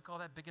doesn't seem like all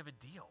that big of a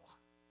deal.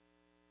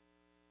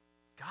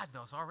 God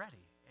knows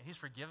already, and He's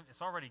forgiven.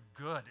 It's already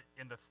good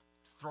in the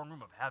throne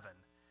room of heaven.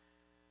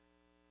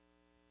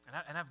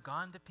 And I've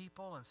gone to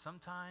people, and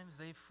sometimes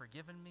they've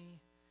forgiven me.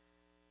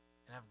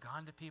 And I've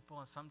gone to people,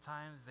 and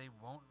sometimes they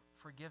won't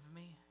forgive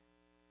me.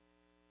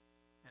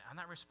 And I'm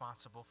not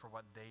responsible for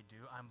what they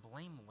do. I'm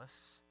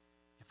blameless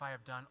if I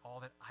have done all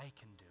that I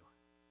can do.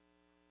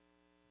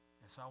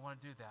 And so I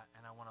want to do that,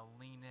 and I want to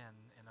lean in,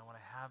 and I want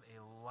to have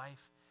a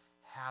life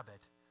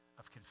habit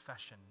of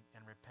confession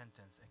and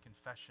repentance and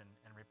confession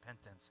and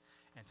repentance,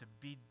 and to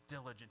be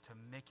diligent to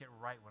make it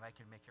right when I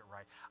can make it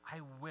right.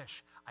 I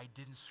wish I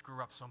didn't screw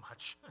up so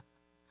much.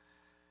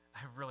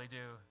 I really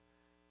do.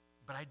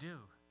 But I do,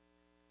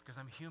 because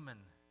I'm human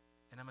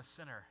and I'm a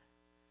sinner.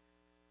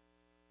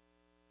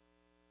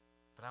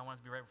 But I want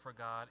to be right before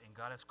God, and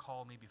God has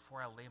called me before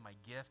I lay my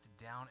gift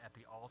down at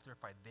the altar.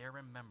 If I there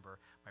remember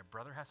my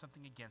brother has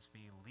something against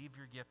me, leave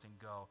your gift and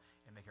go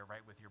and make it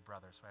right with your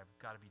brother. So I've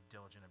got to be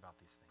diligent about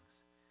these things.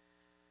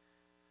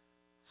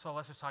 So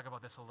let's just talk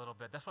about this a little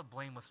bit. That's what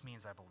blameless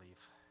means, I believe.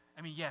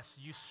 I mean, yes,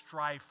 you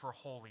strive for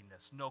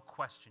holiness, no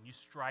question. You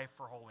strive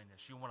for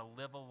holiness. You want to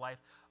live a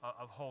life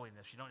of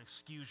holiness. You don't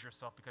excuse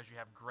yourself because you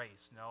have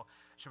grace. No,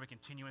 should we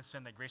continue in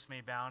sin that grace may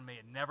abound? May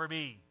it never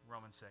be,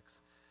 Romans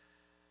 6.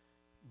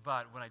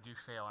 But when I do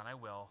fail, and I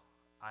will,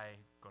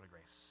 I go to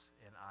grace,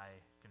 and I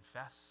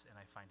confess, and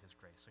I find His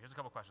grace. So here's a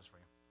couple questions for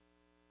you.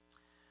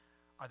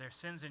 Are there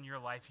sins in your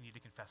life you need to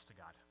confess to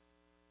God?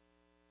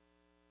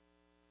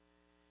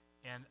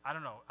 And I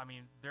don't know, I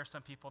mean, there are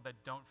some people that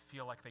don't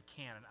feel like they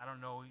can. And I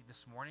don't know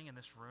this morning in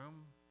this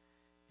room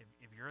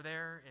if you're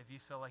there, if you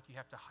feel like you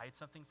have to hide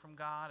something from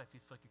God, if you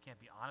feel like you can't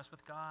be honest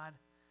with God,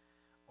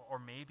 or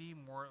maybe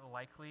more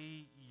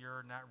likely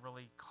you're not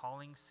really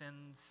calling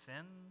sin,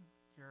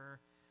 you're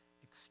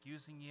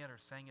excusing it or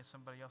saying it's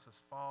somebody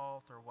else's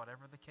fault or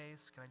whatever the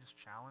case, can I just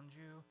challenge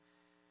you?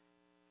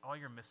 All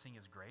you're missing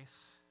is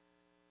grace.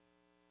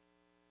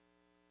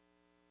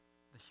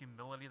 The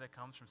humility that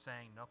comes from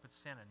saying, nope, it's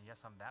sin, and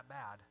yes, I'm that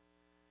bad.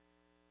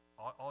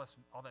 All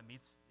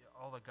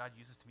that God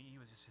uses to meet you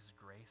is just his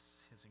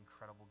grace, his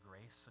incredible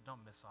grace. So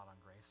don't miss out on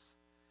grace.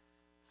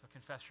 So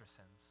confess your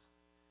sins.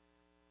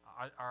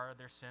 Are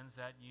there sins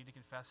that you need to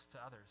confess to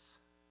others?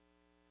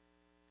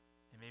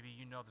 And maybe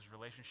you know this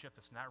relationship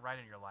that's not right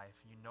in your life.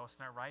 You know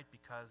it's not right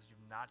because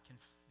you've not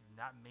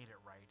made it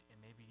right, and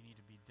maybe you need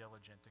to be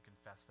diligent to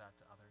confess that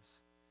to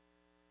others.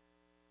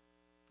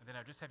 And then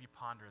I just have you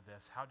ponder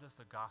this. How does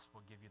the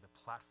gospel give you the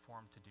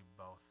platform to do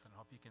both? And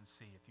I hope you can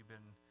see, if you've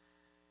been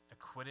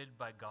acquitted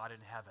by God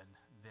in heaven,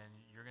 then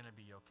you're going to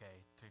be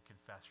okay to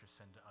confess your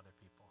sin to other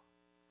people.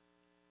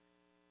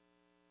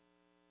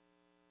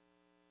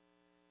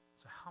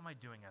 So how am I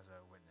doing as a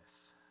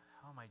witness?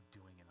 How am I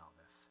doing in all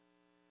this?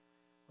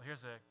 Well,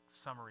 here's a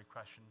summary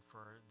question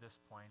for this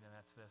point, and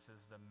that's this: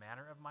 is the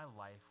manner of my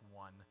life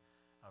one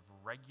of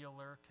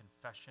regular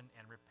confession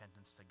and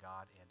repentance to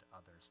God and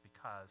others?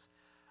 Because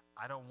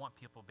I don't want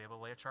people to be able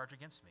to lay a charge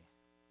against me.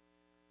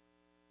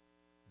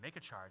 Make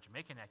a charge,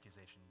 make an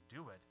accusation,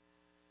 do it.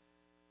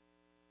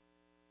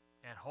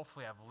 And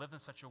hopefully I've lived in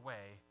such a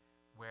way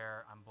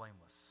where I'm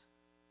blameless.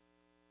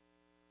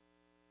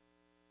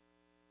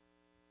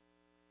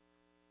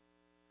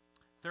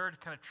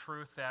 Third kind of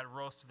truth that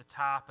rose to the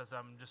top as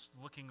I'm just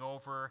looking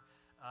over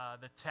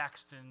the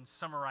text and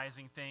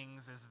summarizing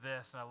things is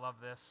this, and I love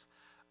this: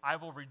 I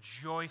will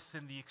rejoice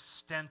in the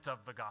extent of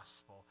the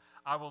gospel.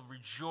 I will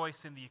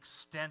rejoice in the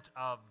extent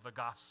of the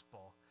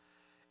gospel.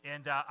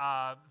 And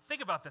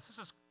think about this. This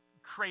is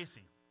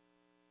crazy.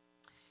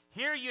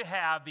 Here you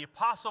have the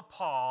Apostle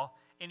Paul,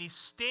 and he's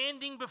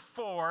standing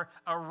before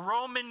a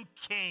Roman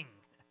king,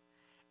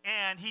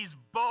 and he's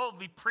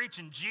boldly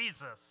preaching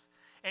Jesus.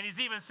 And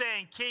he's even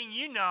saying, King,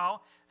 you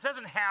know, this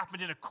hasn't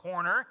happened in a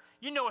corner.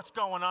 You know what's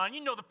going on.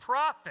 You know the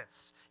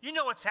prophets. You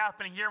know what's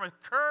happening here with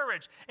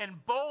courage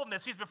and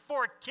boldness. He's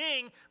before a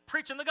king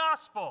preaching the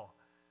gospel.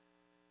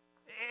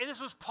 And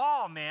this was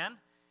Paul, man.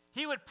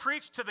 He would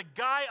preach to the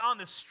guy on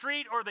the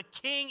street or the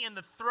king in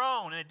the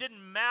throne, and it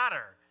didn't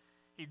matter.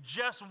 He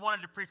just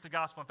wanted to preach the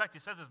gospel. In fact, he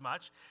says as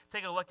much.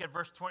 Take a look at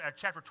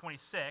chapter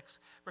 26,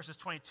 verses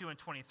 22 and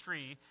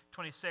 23.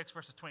 26,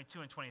 verses 22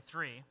 and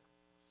 23.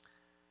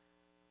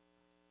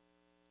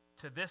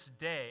 To this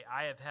day,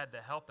 I have had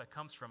the help that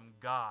comes from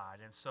God,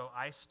 and so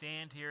I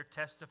stand here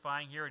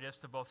testifying, here it is,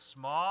 to both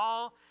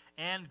small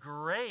and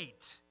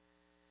great,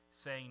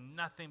 saying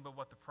nothing but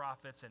what the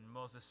prophets and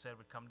Moses said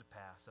would come to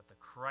pass, that the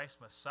Christ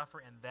must suffer,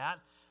 and that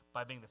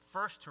by being the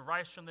first to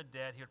rise from the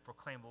dead, he would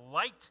proclaim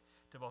light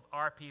to both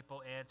our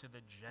people and to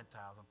the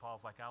Gentiles. And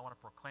Paul's like, I want to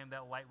proclaim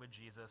that light with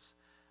Jesus.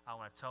 I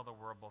want to tell the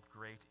world both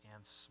great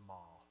and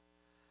small.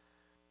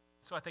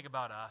 So I think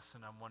about us,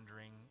 and I'm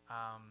wondering,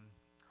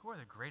 who are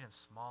the great and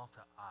small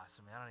to us?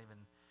 I mean, I don't even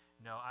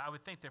know. I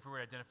would think that if we were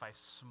to identify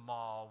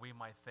small, we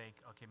might think,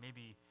 okay,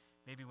 maybe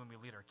when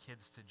we lead our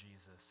kids to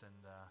Jesus. And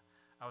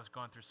I was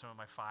going through some of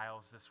my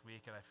files this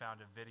week, and I found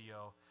a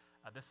video.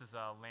 This is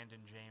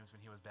Landon James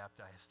when he was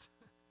baptized.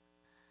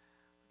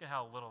 Look at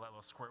how little that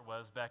little squirt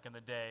was back in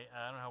the day.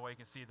 I don't know how well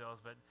you can see those,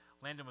 but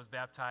Landon was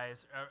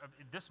baptized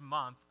this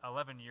month,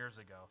 11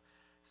 years ago.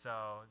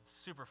 So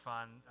super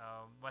fun.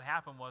 What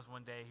happened was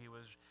one day he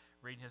was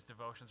reading his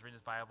devotions, reading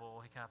his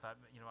Bible. He kind of thought,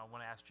 I want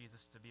to ask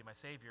Jesus to be my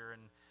Savior.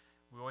 And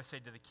we always say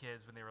to the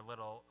kids when they were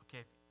little,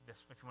 okay,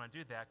 if you want to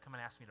do that, come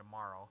and ask me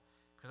tomorrow,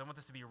 because I want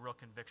this to be a real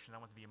conviction. I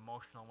want it to be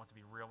emotional. I want it to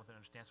be real, I want to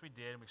understand. So we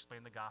did, and we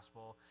explained the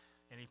gospel,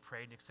 and he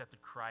prayed and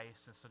accepted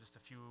Christ. And so just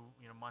a few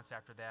months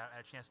after that,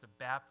 I had a chance to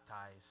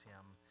baptize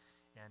him.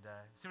 And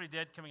see what he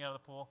did coming out of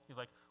the pool? He was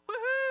like,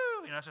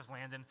 woohoo! It's just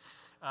Landon.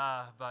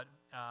 But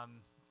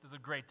it was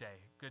a great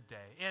day, good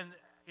day. And,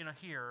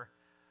 here,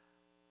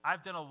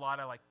 I've done a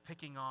lot of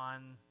picking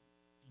on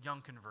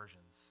young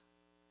conversions.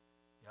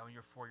 When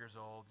you're 4 years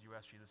old, you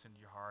ask Jesus into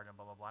your heart and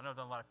blah, blah, blah. I know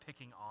I've done a lot of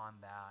picking on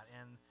that.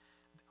 And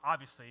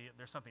obviously,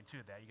 there's something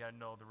to that. You got to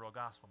know the real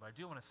gospel. But I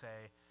do want to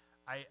say,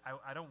 I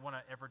don't want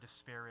to ever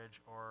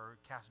disparage or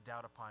cast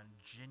doubt upon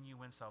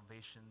genuine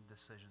salvation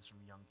decisions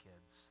from young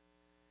kids.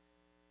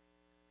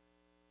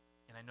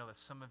 And I know that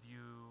some of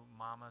you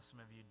mamas, some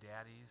of you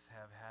daddies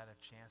have had a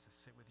chance to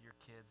sit with your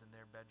kids in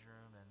their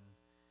bedroom and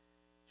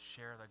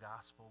share the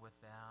gospel with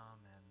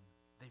them, and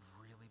they've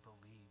really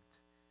believed,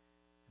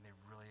 and they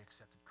really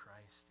accepted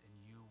Christ, and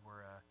you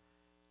were a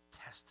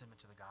testament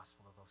to the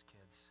gospel of those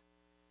kids.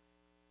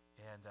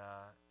 And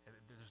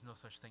there's no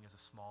such thing as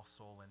a small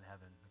soul in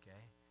heaven,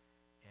 okay?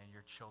 And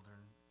your children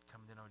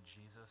coming to know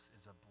Jesus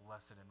is a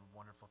blessed and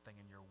wonderful thing,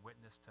 and your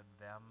witness to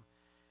them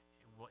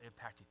will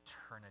impact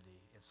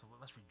eternity. And so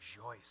let's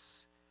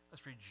rejoice.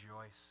 Let's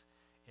rejoice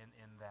in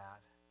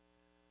that.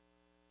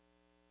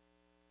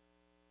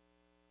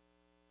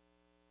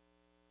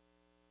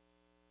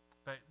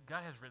 But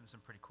God has written some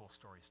pretty cool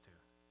stories too.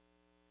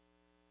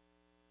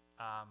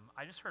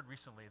 I just heard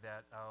recently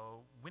that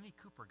Winnie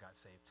Cooper got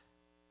saved.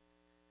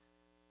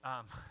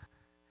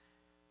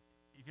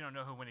 If you don't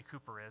know who Winnie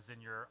Cooper is, then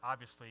you're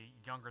obviously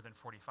younger than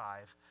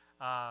 45.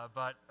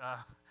 But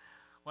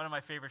one of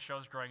my favorite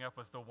shows growing up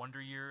was The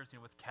Wonder Years,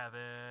 with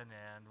Kevin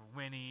and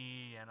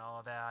Winnie and all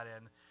of that.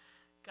 And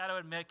got to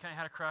admit, kind of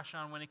had a crush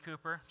on Winnie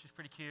Cooper. She's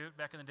pretty cute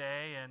back in the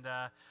day.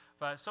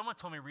 But someone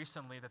told me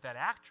recently that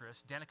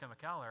actress, Danica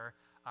McKellar,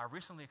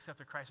 recently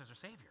accepted Christ as her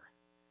Savior.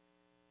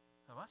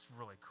 Well, that's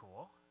really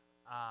cool.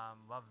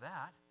 Love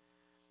that.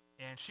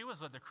 And she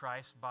was led to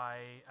Christ by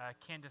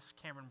Candace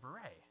Cameron Bure.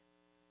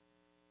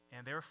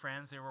 And they were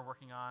friends. They were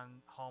working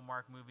on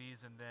Hallmark movies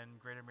and then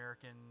Great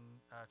American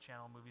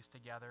Channel movies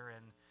together.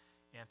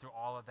 And through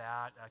all of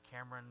that,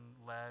 Cameron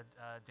led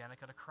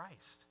Danica to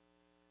Christ.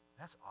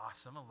 That's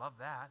awesome. I love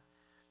that.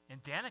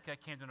 And Danica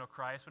came to know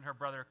Christ when her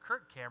brother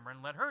Kirk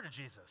Cameron led her to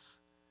Jesus.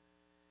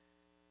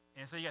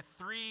 And so you got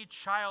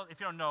if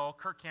you don't know,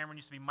 Kirk Cameron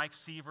used to be Mike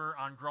Seaver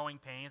on Growing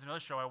Pains, another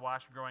show I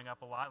watched growing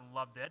up a lot and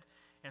loved it.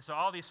 And so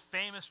all these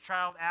famous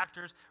child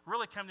actors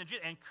really come to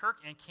Jesus. And Kirk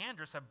and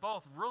Candace have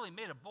both really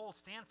made a bold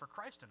stand for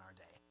Christ in our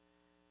day.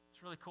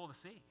 It's really cool to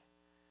see.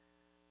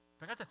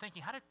 But I got to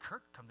thinking, how did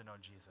Kirk come to know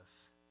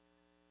Jesus?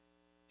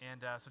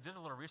 And so did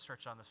a little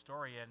research on the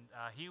story, and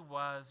he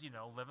was,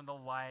 living the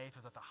life. He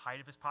was at the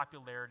height of his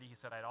popularity. He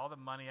said, I had all the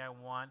money I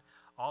want,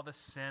 all the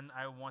sin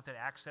I wanted,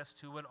 access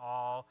to it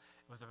all.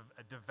 He was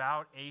a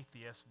devout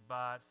atheist,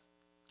 but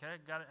kind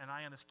of got an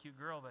eye on this cute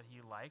girl that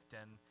he liked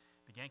and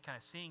began kind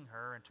of seeing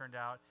her, and turned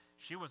out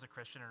she was a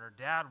Christian, and her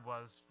dad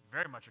was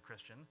very much a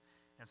Christian.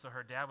 And so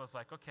her dad was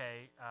like,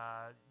 okay,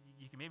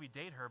 you can maybe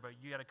date her, but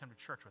you got to come to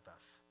church with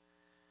us.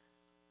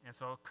 And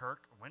so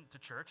Kirk went to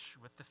church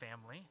with the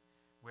family,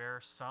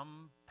 where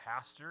some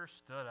pastor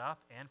stood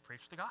up and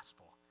preached the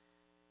gospel.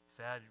 He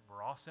said,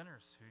 we're all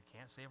sinners who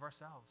can't save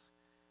ourselves,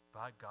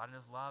 but God in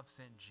his love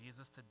sent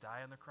Jesus to die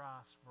on the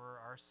cross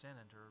for our sin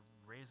and to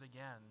raise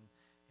again.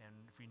 And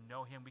if we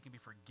know him, we can be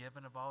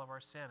forgiven of all of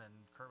our sin. And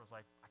Kurt was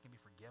like, I can be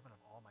forgiven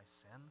of all my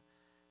sin?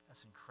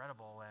 That's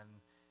incredible. And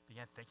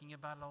began thinking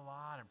about it a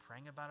lot and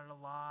praying about it a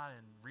lot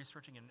and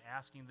researching and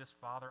asking this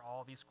father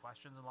all these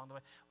questions along the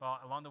way. Well,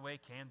 along the way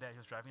came that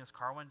he was driving his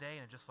car one day,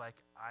 and just like,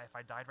 if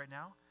I died right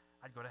now,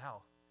 I'd go to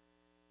hell.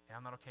 And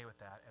I'm not okay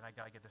with that, and I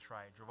got to get this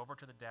right. Drove over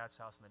to the dad's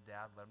house, and the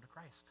dad led him to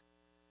Christ.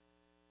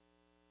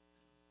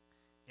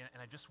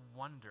 And I just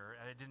wonder,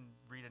 and I didn't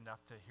read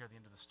enough to hear the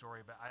end of the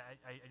story, but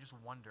I just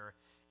wonder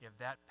if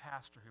that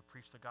pastor who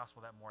preached the gospel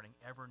that morning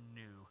ever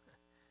knew that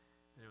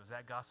it was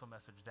that gospel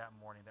message that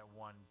morning that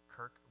won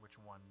Kirk, which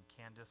won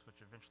Candace,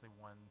 which eventually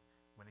won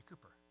Winnie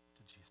Cooper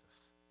to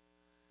Jesus.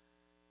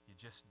 You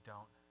just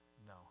don't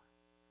know.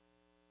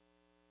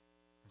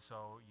 And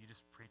so you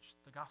just preach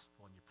the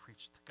gospel, and you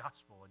preach the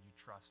gospel, and you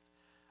trust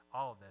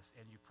all of this,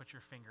 and you put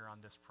your finger on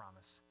this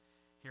promise.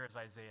 Here is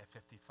Isaiah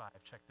 55.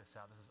 Check this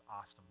out. This is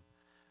awesome.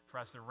 For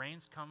as the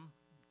rains come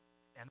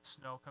and the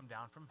snow come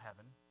down from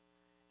heaven,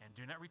 and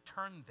do not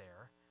return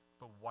there,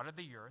 but water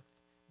the earth,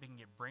 making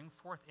it bring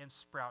forth and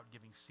sprout,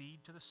 giving seed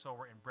to the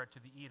sower and bread to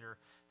the eater,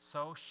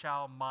 so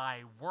shall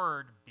my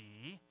word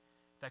be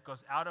that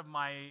goes out of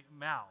my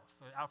mouth,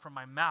 out from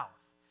my mouth.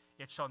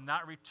 It shall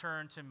not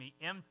return to me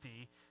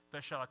empty,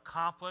 but shall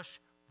accomplish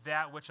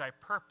that which I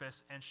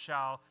purpose, and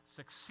shall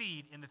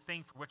succeed in the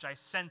thing for which I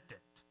sent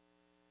it.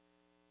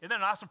 Isn't that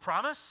an awesome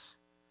promise?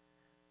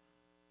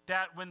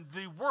 That when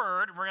the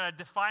word, we're going to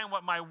define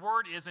what my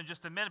word is in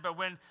just a minute, but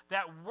when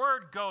that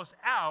word goes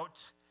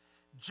out,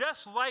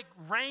 just like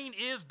rain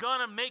is going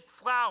to make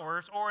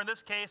flowers, or in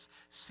this case,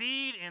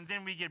 seed, and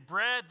then we get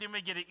bread, then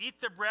we get to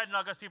eat the bread, and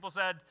all God's people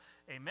said,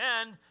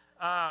 amen.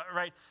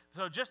 Right?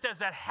 So just as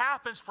that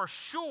happens for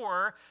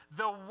sure,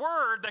 the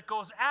word that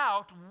goes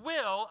out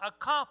will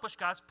accomplish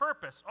God's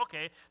purpose.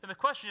 Okay, then the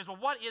question is, well,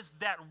 what is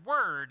that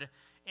word?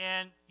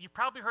 And you've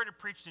probably heard it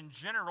preached in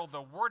general,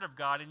 the word of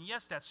God, and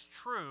yes, that's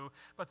true,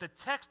 but the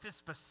text is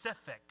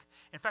specific.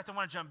 In fact, I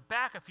want to jump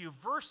back a few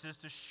verses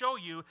to show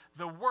you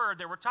the word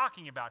that we're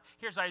talking about.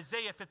 Here's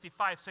Isaiah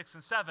 55, 6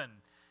 and 7.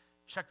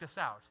 Check this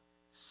out.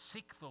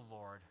 Seek the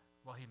Lord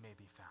while he may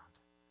be found.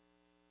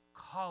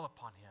 Call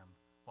upon him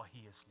while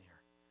he is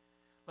near.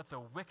 Let the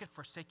wicked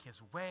forsake his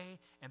way,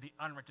 and the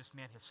unrighteous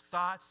man his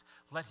thoughts.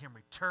 Let him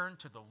return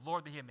to the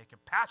Lord, that he may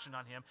compassion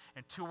on him,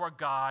 and to our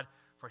God,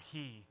 for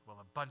he will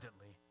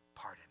abundantly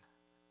pardon.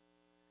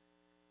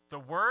 The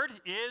word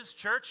is,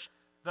 church,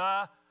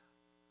 the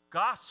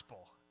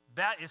gospel.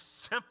 That is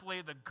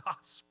simply the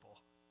gospel.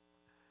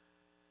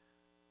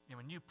 And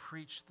when you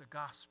preach the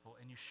gospel,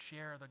 and you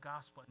share the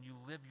gospel, and you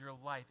live your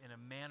life in a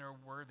manner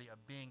worthy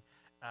of being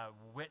a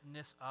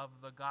witness of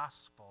the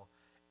gospel,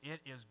 it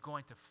is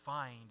going to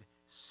find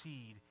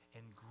seed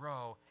and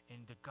grow, and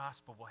the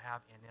gospel will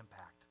have an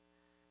impact.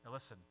 Now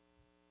listen,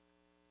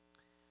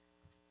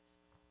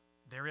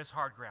 there is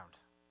hard ground,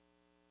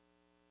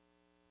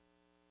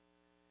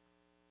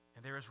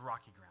 and there is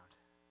rocky ground,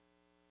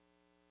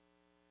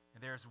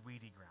 and there is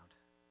weedy ground.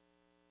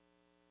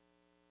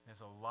 There's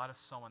a lot of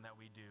sowing that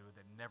we do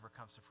that never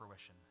comes to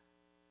fruition.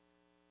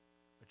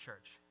 But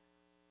church,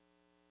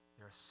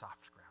 there is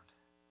soft ground,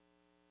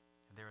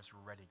 and there is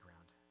ready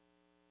ground.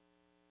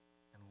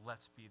 And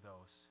let's be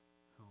those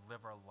who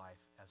live our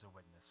life as a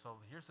witness. So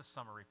here's the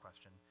summary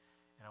question,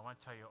 and I want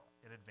to tell you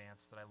in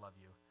advance that I love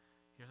you.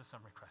 Here's a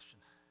summary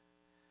question.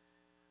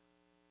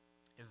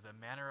 Is the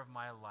manner of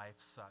my life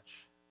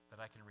such that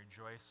I can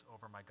rejoice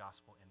over my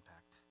gospel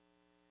impact?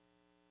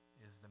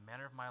 Is the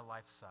manner of my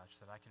life such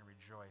that I can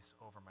rejoice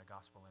over my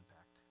gospel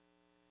impact?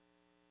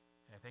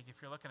 And I think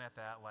if you're looking at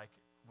that, like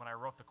when I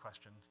wrote the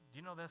question, do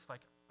you know this?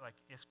 Like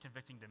it's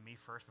convicting to me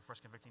first before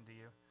it's convicting to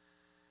you.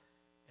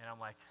 And I'm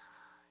like,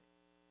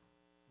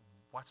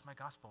 what's my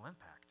gospel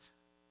impact?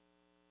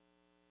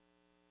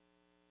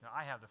 Now,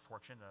 I have the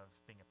fortune of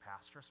being a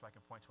pastor, so I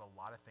can point to a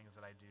lot of things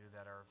that I do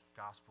that are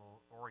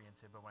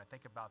gospel-oriented, but when I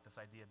think about this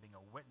idea of being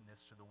a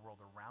witness to the world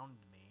around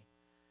me,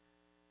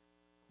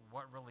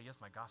 what really is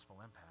my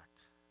gospel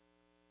impact?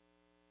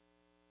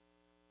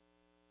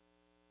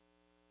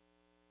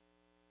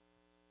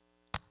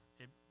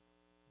 It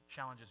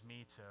challenges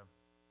me to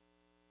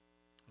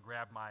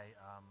grab my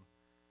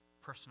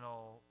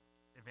personal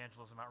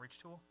evangelism outreach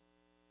tool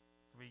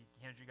we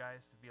handed you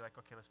guys to be like,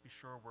 okay, let's be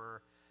sure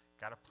we're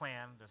got a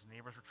plan. There's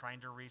neighbors we're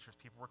trying to reach. There's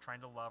people we're trying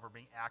to love. We're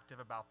being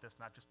active about this,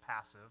 not just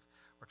passive.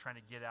 We're trying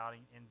to get out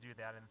and do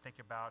that and think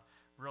about,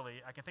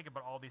 really, I can think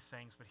about all these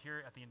things, but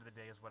here at the end of the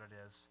day is what it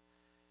is.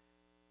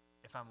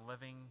 If I'm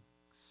living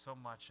so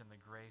much in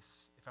the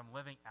grace, if I'm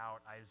living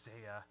out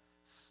Isaiah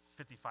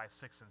 55,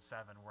 6, and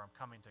 7, where I'm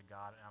coming to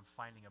God and I'm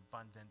finding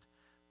abundant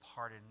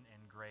pardon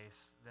and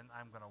grace, then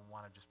I'm going to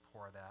want to just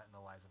pour that in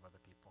the lives of other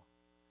people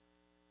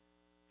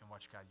and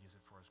watch God use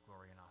it for his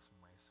glory in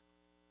awesome ways.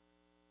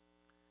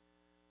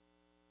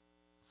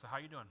 So how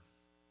are you doing?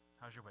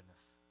 How's your witness?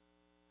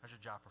 How's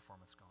your job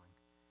performance going?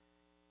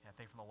 And I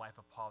think from the life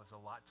of Paul, there's a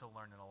lot to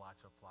learn and a lot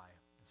to apply.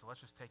 And so let's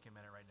just take a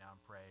minute right now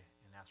and pray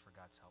and ask for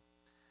God's help.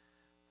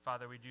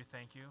 Father, we do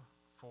thank you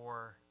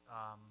for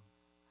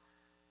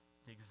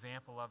the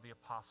example of the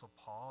Apostle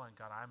Paul, and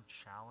God, I'm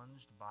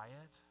challenged by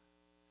it.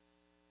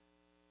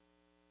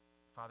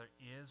 Father,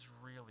 is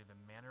really the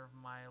manner of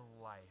my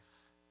life,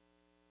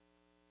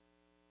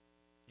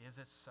 is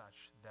it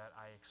such that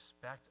I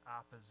expect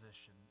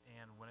opposition,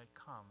 and when it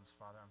comes,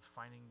 Father, I'm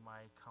finding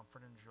my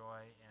comfort and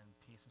joy and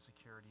peace and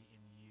security in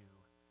you?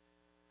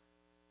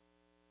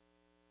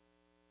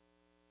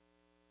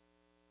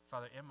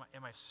 Father, am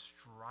I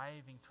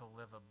striving to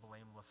live a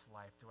blameless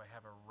life? Do I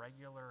have a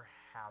regular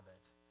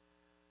habit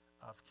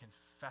of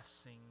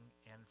confessing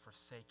and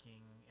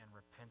forsaking and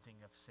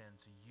repenting of sin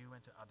to you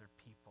and to other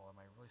people? Am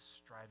I really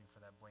striving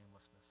for that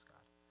blamelessness,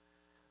 God?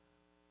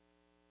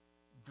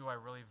 Do I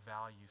really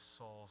value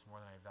souls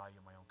more than I value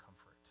my own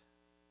comfort?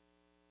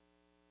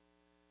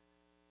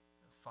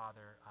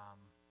 Father,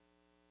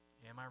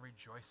 am I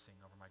rejoicing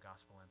over my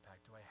gospel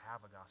impact? Do I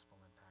have a gospel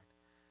impact?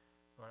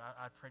 Lord,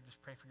 I just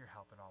pray for your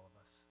help in all of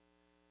us.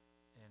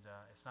 And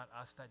it's not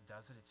us that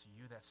does it, it's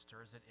you that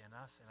stirs it in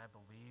us, and I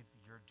believe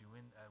you're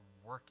doing a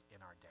work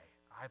in our day.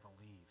 I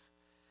believe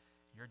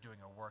you're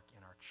doing a work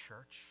in our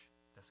church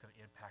that's going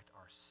to impact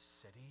our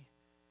city.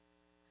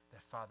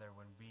 That, Father,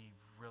 when we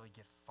really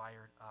get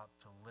fired up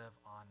to live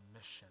on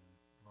mission,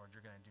 Lord,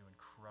 you're going to do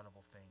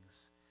incredible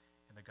things.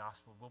 In the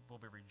gospel,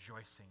 we'll be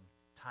rejoicing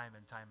time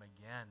and time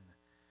again.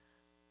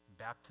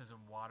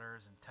 Baptism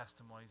waters and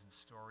testimonies and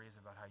stories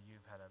about how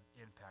you've had an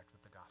impact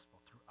with the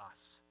gospel through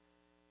us.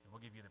 And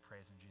we'll give you the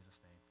praise in Jesus'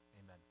 name.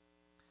 Amen.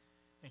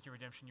 Thank you,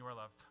 Redemption. You are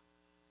loved.